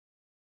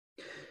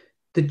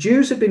 The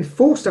Jews had been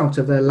forced out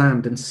of their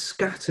land and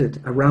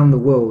scattered around the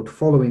world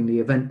following the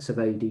events of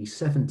AD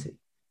 70.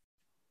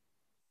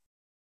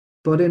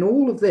 But in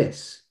all of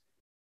this,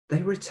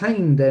 they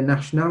retained their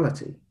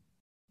nationality.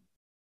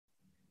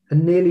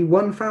 And nearly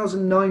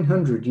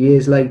 1,900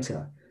 years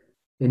later,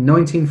 in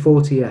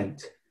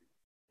 1948,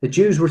 the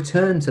Jews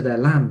returned to their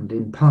land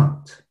in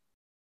part.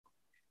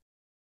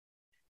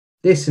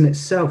 This in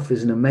itself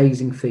is an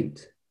amazing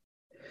feat.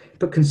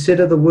 But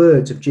consider the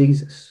words of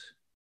Jesus.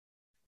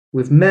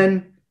 With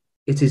men,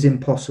 it is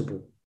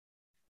impossible,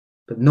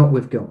 but not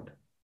with God.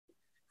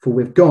 For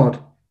with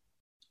God,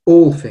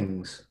 all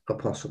things are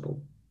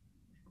possible.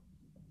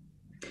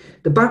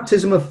 The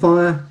baptism of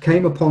fire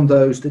came upon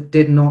those that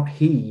did not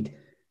heed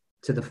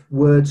to the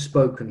words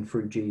spoken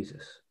through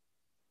Jesus,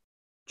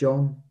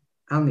 John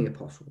and the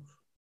apostles.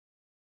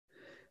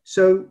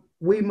 So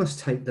we must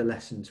take the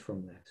lessons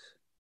from this.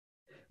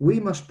 We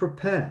must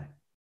prepare.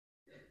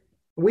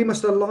 We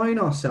must align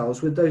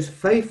ourselves with those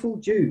faithful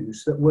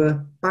Jews that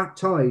were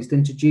baptized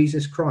into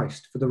Jesus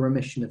Christ for the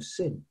remission of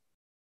sin.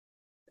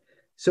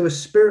 So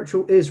as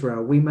spiritual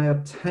Israel, we may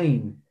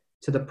obtain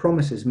to the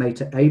promises made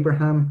to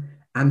Abraham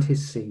and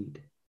his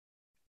seed.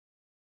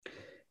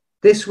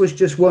 This was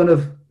just one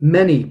of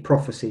many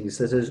prophecies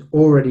that has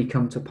already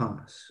come to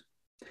pass.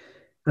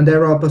 And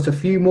there are but a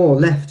few more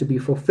left to be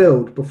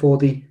fulfilled before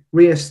the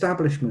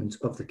re-establishment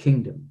of the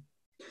kingdom.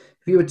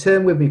 If you would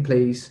turn with me,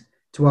 please,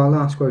 to our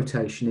last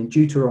quotation in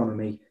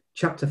Deuteronomy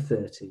chapter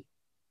 30.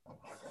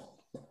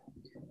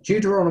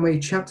 Deuteronomy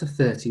chapter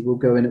 30 will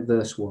go in at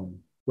verse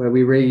 1, where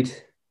we read,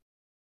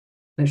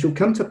 "And it shall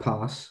come to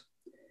pass,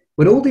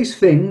 when all these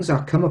things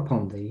are come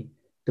upon thee,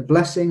 the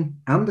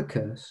blessing and the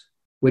curse,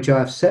 which I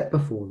have set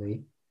before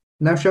thee,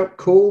 and thou shalt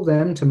call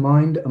them to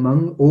mind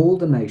among all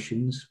the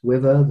nations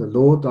whither the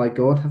Lord thy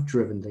God hath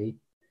driven thee,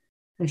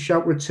 and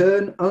shalt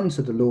return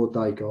unto the Lord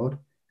thy God,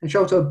 and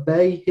shalt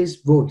obey his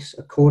voice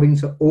according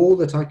to all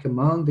that I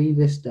command thee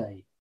this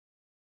day,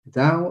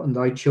 thou and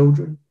thy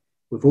children,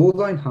 with all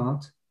thine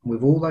heart and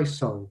with all thy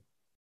soul,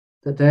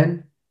 that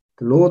then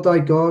the Lord thy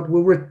God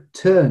will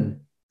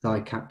return thy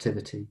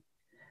captivity,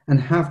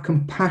 and have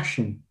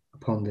compassion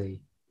upon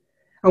thee,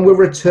 and will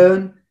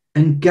return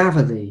and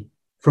gather thee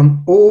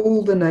from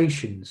all the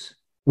nations,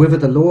 whither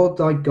the Lord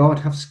thy God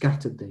hath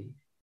scattered thee.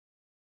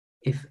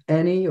 If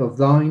any of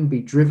thine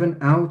be driven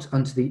out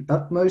unto the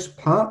utmost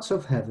parts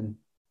of heaven,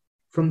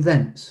 from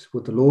thence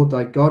will the Lord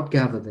thy God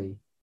gather thee,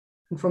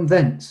 and from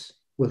thence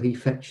will he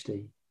fetch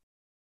thee.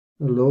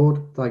 The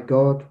Lord thy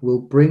God will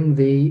bring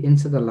thee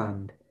into the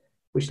land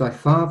which thy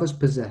fathers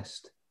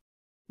possessed,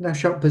 and thou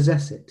shalt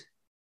possess it,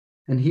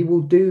 and he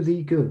will do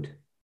thee good,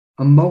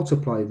 and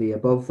multiply thee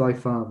above thy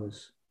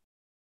fathers.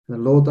 And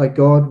the Lord thy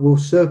God will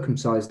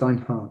circumcise thine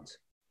heart,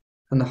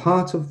 and the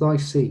heart of thy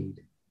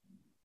seed,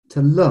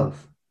 to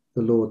love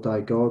the Lord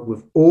thy God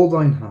with all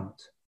thine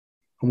heart,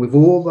 and with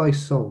all thy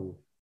soul,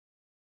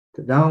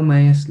 that thou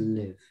mayest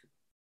live.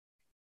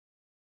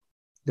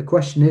 The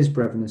question is,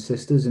 brethren and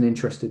sisters and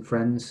interested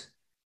friends,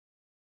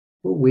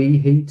 will we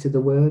heed to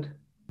the word?